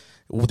teaching me,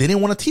 they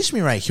didn't want to teach me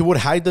right. He would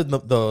hide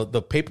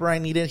the paper I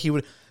needed. He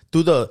would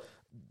do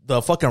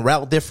the fucking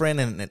route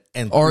different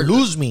and or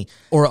lose me.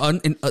 Or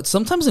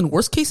sometimes in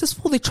worst cases,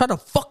 fool, they try to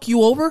fuck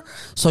you over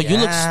so you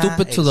look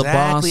stupid to the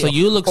boss. So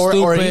you look stupid.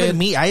 Or even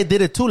me, I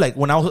did it too. Like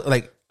when I was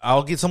like,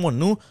 I'll get someone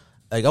new,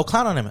 like I'll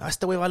clown on him.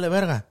 Este güey vale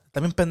verga.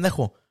 También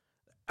pendejo.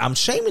 I'm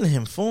shaming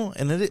him, fool.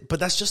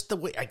 But that's just the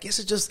way. I guess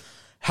it's just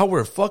how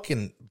we're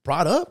fucking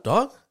brought up,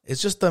 dog.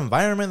 It's just the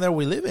environment that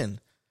we live in.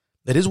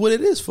 It is what it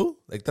is, fool.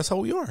 Like, that's how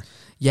we are.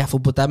 Yeah, fool,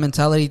 but that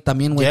mentality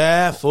también.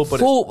 Yeah, fool.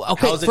 But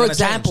okay, for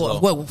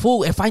example,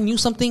 fool, if I knew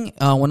something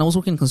when I was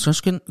working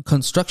in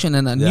construction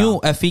and a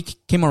new FE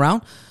came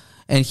around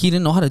and he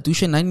didn't know how to do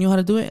shit and I knew how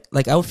to do it,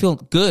 like, I would feel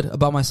good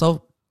about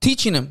myself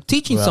teaching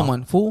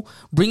someone, fool,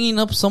 bringing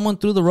up someone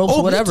through the ropes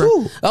or whatever.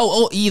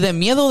 Y de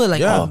miedo, they're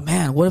like, oh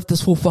man, what if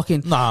this fool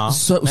fucking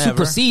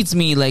supersedes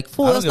me? Like,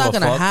 fool, that's not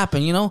gonna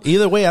happen, you know?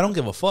 Either way, I don't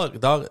give a fuck,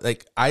 dog.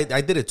 Like,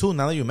 I did it too,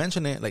 now that you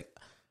mention it, like,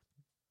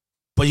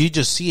 but you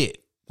just see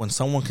it when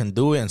someone can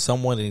do it and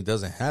someone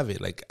doesn't have it.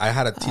 Like, I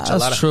had to teach a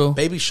lot of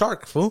Baby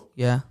Shark, fool.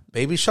 Yeah.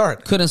 Baby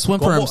Shark. Couldn't swim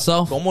for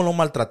himself. Como lo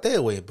maltraté,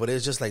 güey. But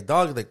it's just like,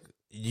 dog, like,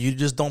 you're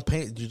just not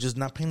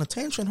paying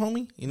attention,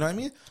 homie. You know what I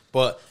mean?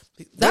 But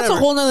that's a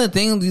whole other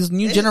thing. These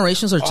new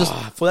generations are just...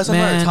 that's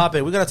another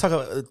topic. We got to talk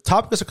about...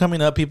 Topics are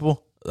coming up,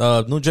 people.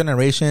 New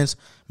generations.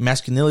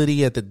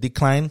 Masculinity at the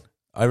decline.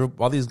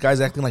 All these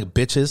guys acting like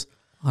bitches.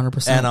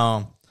 100%. And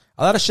a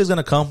lot of shit's going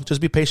to come.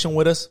 Just be patient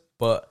with us.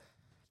 But...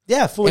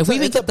 yeah, fool. If we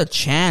even get the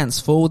chance,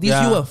 fool, these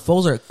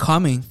UFOs are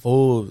coming.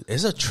 Fool,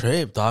 it's a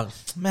trip, dog.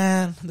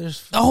 Man,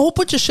 there's a whole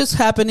bunch of shit's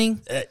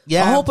happening. A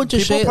whole bunch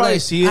of shit. People probably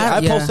see it.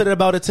 I posted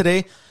about it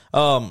today.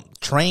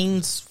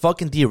 Trains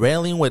fucking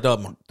derailing with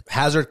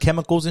hazard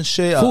chemicals and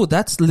shit. Fool,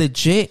 that's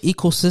legit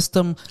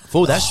ecosystem.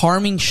 Fool, that's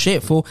harming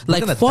shit. Fool,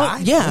 like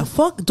fuck,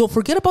 fuck. Don't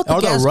forget about the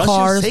gas Russians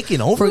cars taking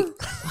over.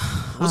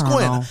 What's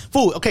going on,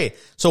 fool? Okay,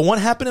 so one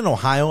happened in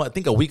Ohio, I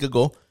think a week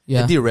ago.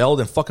 It derailed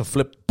and fucking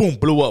flipped. Boom,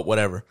 blew up.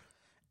 Whatever.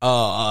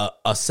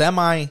 A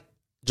semi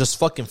just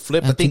fucking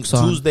flipped. I think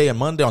Tucson. Tuesday and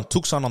Monday on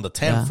Tucson on the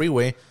 10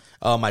 freeway.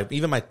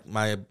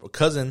 My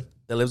cousin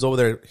that lives over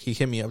there, he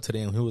hit me up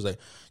today and he was like,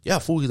 "Yeah,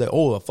 fool." He's like,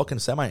 "Oh, a fucking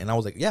semi," and I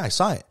was like, "Yeah, I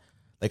saw it."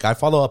 Like, I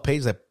follow a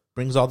page that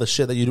brings all the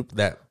shit that you do.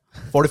 That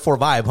 44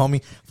 Vibe,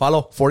 homie.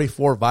 Follow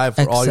 44 Vibe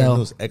for all your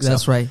news. XL.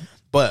 That's right.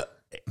 But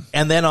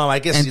and then I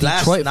guess and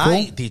last Detroit,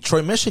 night, fool.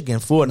 Detroit, Michigan,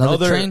 fool,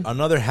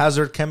 another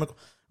hazard chemical.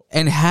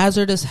 And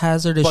hazardous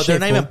But shit. But they're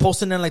not even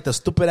posting in like the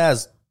stupid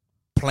ass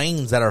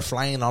planes that are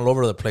flying all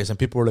over the place, and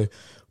people were like,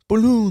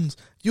 balloons,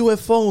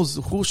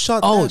 UFOs, who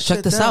shot that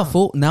check this down? out,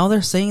 fool. Now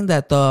they're saying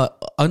that the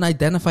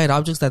unidentified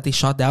objects that they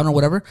shot down or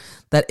whatever,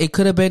 that it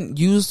could have been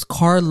used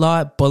car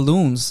lot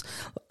balloons.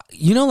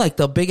 You know, like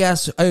the big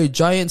ass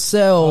giant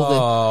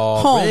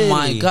cell. Really?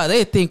 My god,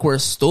 they think we're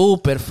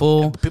stupid,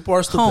 fool. Yeah, people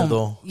are stupid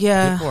though.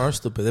 Yeah, people are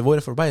stupid. They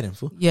voted for Biden,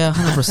 fool. Yeah,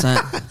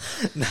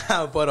 100%.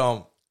 Nah, but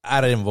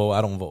I don't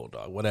vote,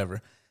 dog.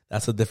 Whatever.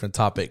 That's a different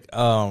topic.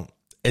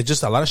 it's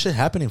just a lot of shit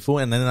happening, fool.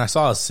 And then I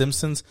saw a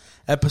Simpsons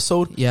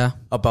episode,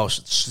 about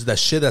the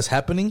shit that's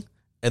happening.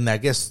 And I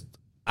guess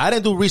I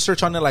didn't do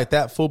research on it like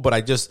that, fool. But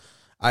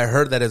I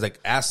heard that it's like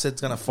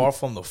acids gonna fall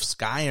from the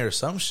sky or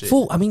some shit.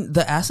 Fool, I mean,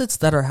 the acids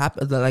that are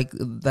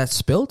that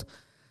spilled,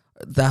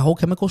 that whole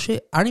chemical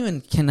shit,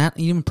 cannot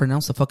even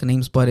pronounce the fucking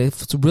names, but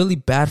it's really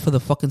bad for the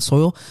fucking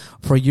soil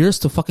for years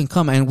to fucking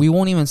come, and we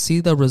won't even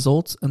see the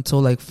results until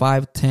like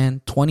 5,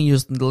 10, 20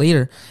 years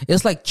later.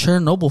 It's like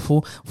Chernobyl,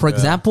 fool. For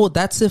example,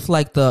 that's if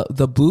like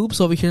the boobs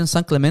over here in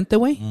San Clemente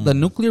way, the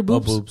nuclear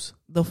boobs. What boobs?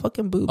 The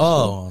fucking boobs.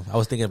 Oh, I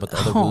was thinking about the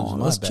other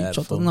boobs. My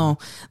bad. No,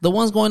 the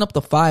ones going up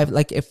to 5.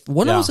 Like if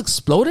one of those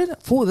exploded,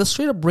 fool, that's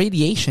straight up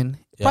radiation.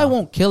 Probably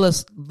won't kill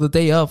us the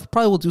day of.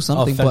 Probably will do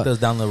something. Affect us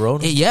down the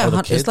road.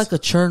 It's like a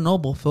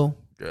Chernobyl, Phil.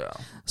 Yeah.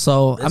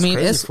 So I mean,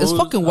 it's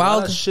fucking wild. A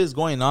lot of shit's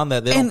going on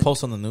that they don't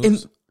post on the news.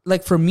 And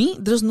like for me,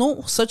 there's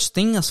no such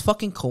thing as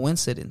fucking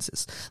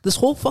coincidences. This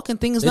whole fucking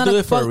thing is they do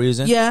it for a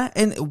reason. Yeah,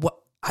 and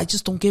I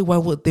just don't get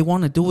why they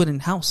want to do it in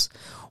house.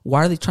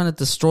 Why are they trying to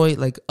destroy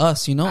like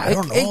us? You know, I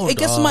don't know. It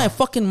gets my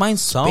fucking mind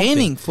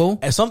spinning, fool.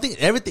 And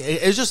everything.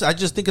 It's just I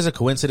just think it's a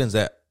coincidence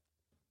that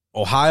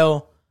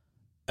Ohio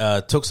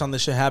took some of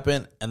this shit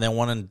happen, and then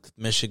one in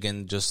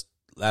Michigan just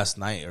last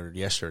night or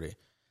yesterday.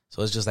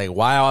 So it's just like,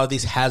 why all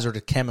these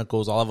hazardous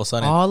chemicals all of a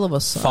sudden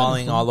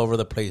falling all over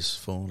the place,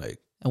 fool? Like,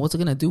 and what's it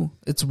gonna do?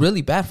 It's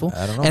really bad, fool.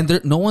 I don't know.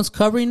 And no one's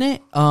covering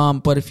it.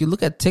 But if you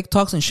look at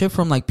TikToks and shit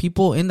from like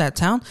people in that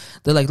town,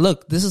 they're like,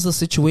 "Look, this is the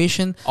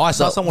situation." Oh, I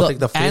saw someone take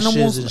the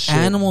fishes and shit.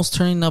 Animals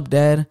turning up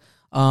dead.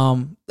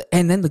 And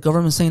then the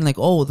government saying like,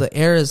 "Oh, the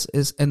air is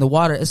and the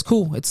water is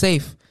cool, it's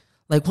safe."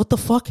 Like, what the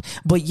fuck?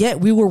 But yet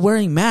we were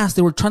wearing masks.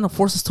 They were trying to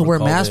force us to wear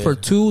masks for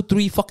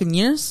 2-3 fucking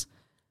years.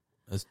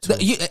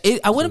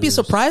 I wouldn't be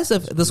surprised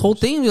if this whole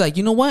thing be like,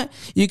 you know what?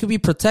 You could be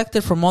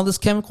protected from all this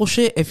chemical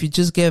shit if you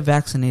just get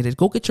vaccinated.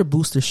 Go get your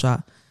booster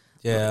shot.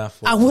 Yeah.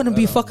 I wouldn't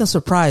be fucking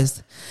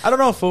surprised. I don't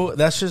know, fool.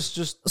 That's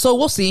just... So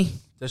we'll see.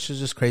 That shit's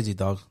just crazy,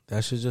 dog.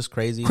 That shit's just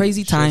crazy.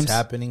 Crazy times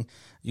happening.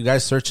 You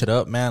guys search it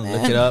up, man.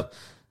 Look it up.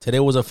 Today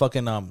was a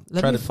fucking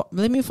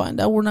let me find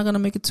out. We're not gonna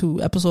make it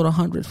to episode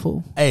 100,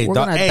 fool. Hey,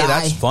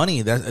 that's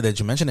funny that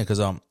you mentioned it, because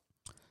a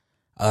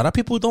lot of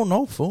people don't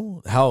know,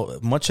 fool, how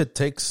much it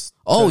takes.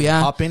 To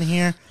hop in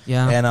here,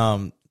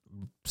 and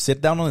sit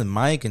down on the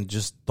mic and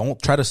just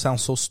don't try to sound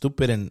so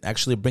stupid and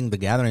actually bring the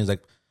gatherings.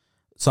 Like,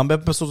 some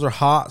episodes are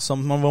hot,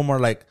 some of them are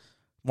like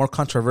more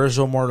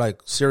controversial, more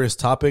like serious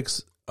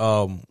topics.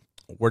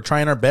 We're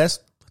trying our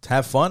best to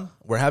have fun.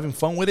 We're having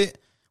fun with it.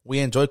 We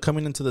enjoy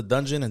coming into the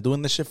dungeon and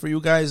doing this shit for you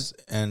guys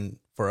and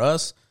for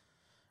us.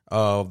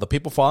 The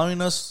people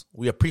following us,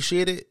 we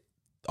appreciate it.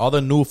 All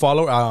the new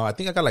followers, I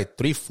think I got like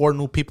 3-4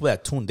 new people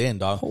that tuned in,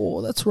 dog.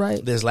 Oh, that's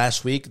right. This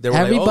last week, they were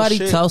everybody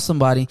like, tell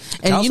somebody,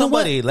 and tell you know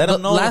somebody, what? let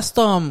them know. Last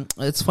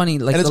it's funny,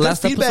 like and it's the good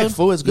last feedback, episode,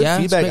 fool. It's good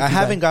feedback. It's I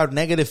haven't got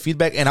negative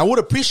feedback, and I would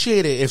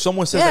appreciate it if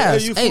someone says,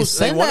 Yes. "Hey, you Hey, fool."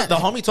 send Like, that. the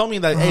homie told me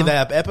that, "Hey,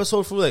 that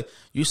episode, fool, like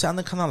you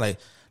sounded kind of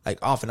like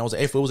off," and I was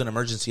like, "If it was an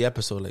emergency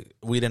episode, like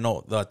we didn't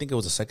know." I think it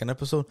was the second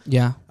episode.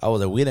 Yeah, I was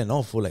like, "We didn't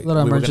know, fool. Like we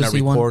Little were gonna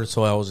emergency record," one.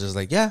 so I was just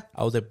like, "Yeah."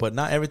 I was like, "But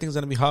not everything's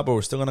gonna be hot, but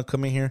we're still gonna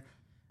come in here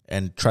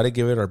and try to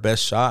give it our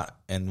best shot,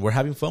 and we're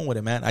having fun with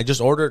it, man." I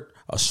just ordered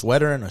a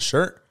sweater and a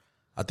shirt.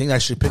 I think I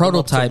should pick them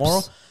up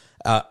tomorrow.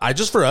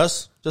 Just for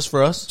us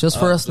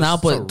now.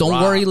 But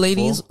don't worry,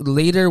 ladies. Fool.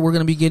 Later, we're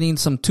gonna be getting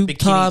some tube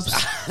tops,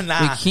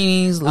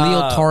 bikinis,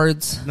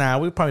 leotards. Nah,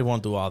 we probably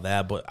won't do all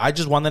that. But I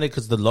just wanted it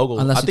because the logo.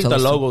 I think the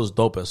logo is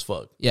dope as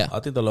fuck. Yeah, I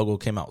think the logo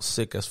came out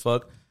sick as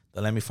fuck.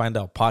 The Let Me Find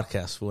Out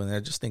podcast, fool, and I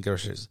just think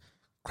it's just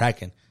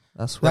cracking.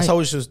 That's right.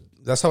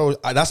 That's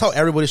how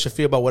everybody should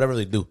feel about whatever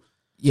they do.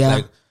 Yeah.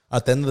 Like,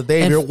 at the end of the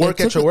day, if you're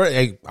work at your work,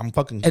 hey, I'm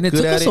fucking good at it. And it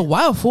took us a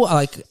while, fool.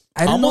 Like,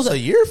 I didn't almost know that, a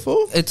year,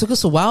 fool. It took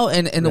us a while,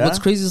 and what's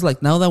crazy is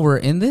like now that we're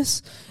in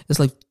this, it's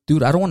like,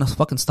 dude, I don't want to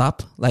fucking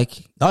stop. Like,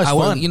 no, it's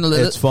fun.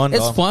 It's fun.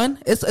 It's fun.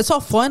 It's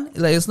all fun.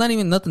 Like, it's not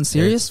even nothing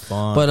serious. It's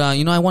fun. But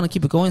I want to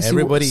keep it going.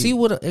 Everybody, see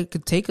what it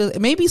could take us.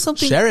 Maybe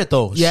something. Share it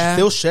though. Yeah,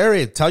 still share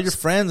it. Tell your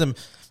friends, and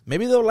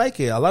maybe they'll like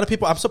it. A lot of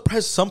people. I'm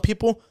surprised. Some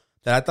people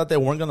that I thought they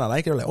weren't gonna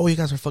like it are like, "Oh, you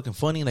guys are fucking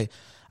funny." Like,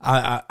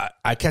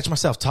 I catch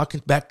myself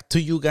talking back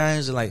to you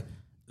guys and like.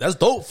 That's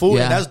dope, fool.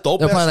 Yeah. And that's dope.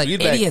 They're ass probably like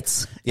feedback.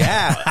 idiots.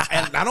 Yeah,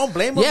 and I don't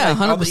blame them. Yeah,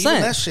 like, 100%.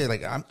 Even that shit.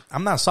 Like,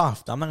 I'm not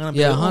soft. I'm not gonna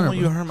be like, "Oh,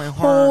 you hurt my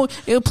heart."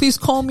 Oh, yeah, please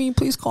call me.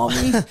 Please call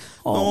me.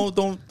 Oh,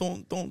 no,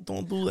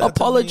 don't do that.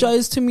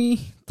 Apologize to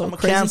me. I'm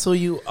gonna cancel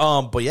you.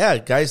 But yeah,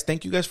 guys,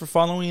 thank you guys for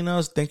following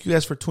us. Thank you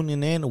guys for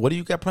tuning in. What do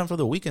you got planned for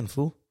the weekend,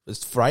 fool?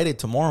 It's Friday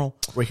tomorrow.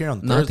 We're here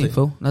on Thursday. Nothing,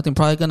 fool. Nothing.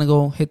 Probably gonna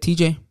go hit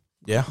TJ.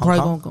 Yeah, probably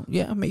gonna go.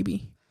 Yeah,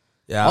 maybe.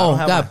 Yeah. Oh,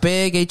 got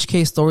big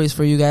HK stories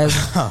for you guys.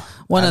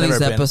 One of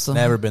these episodes.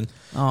 Never been.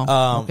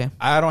 Oh, okay.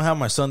 I don't have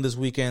my son this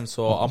weekend,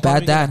 so I'm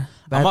bad dad.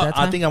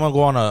 I think I'm gonna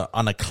go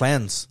on a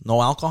cleanse,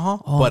 no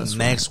alcohol, but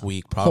next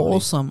week probably.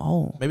 Wholesome.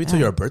 Oh, maybe till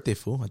your birthday,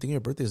 fool. I think your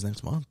birthday is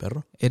next month,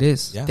 perro. It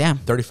is. Yeah. Damn.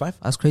 35.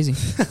 That's crazy.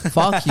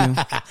 Fuck you.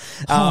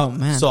 Oh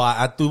man. So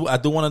I do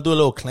want to do a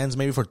little cleanse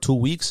maybe for 2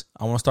 weeks.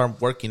 I want to start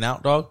working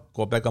out, dog.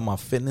 Go back on my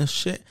fitness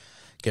shit.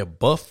 Get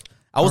buff.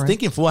 I was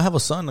thinking, fool, I have a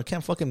son. I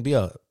can't fucking be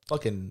a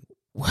fucking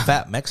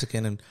fat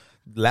Mexican and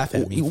laugh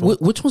at me.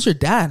 Which one's your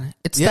dad?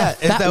 It's that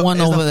fat one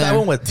over there. That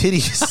one with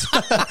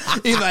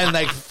titties. He's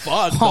like,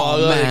 fuck, dog.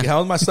 Like,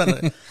 how's my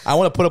son? I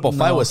want to put up a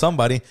fight with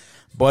somebody.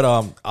 But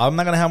I'm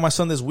not going to have my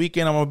son this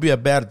weekend. I'm going to be a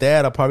bad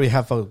dad. I'll probably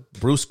have a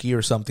brewski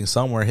or something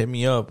somewhere. Hit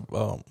me up.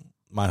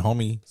 My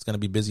homie is going to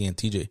be busy in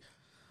TJ.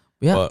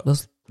 Yeah.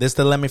 This is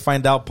the Let Me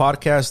Find Out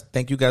podcast.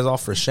 Thank you guys all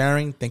for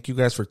sharing. Thank you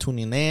guys for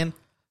tuning in.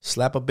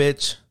 Slap a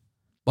bitch.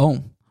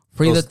 Boom.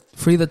 Free the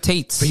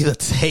Tates. Free the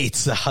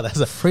Tates. Oh, that's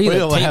a free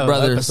the Tate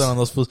brothers. On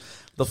those fools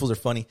are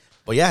funny.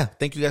 But yeah,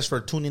 thank you guys for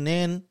tuning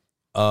in.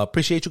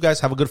 Appreciate you guys.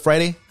 Have a good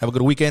Friday. Have a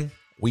good weekend.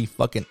 We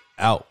fucking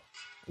out.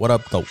 What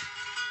up, though?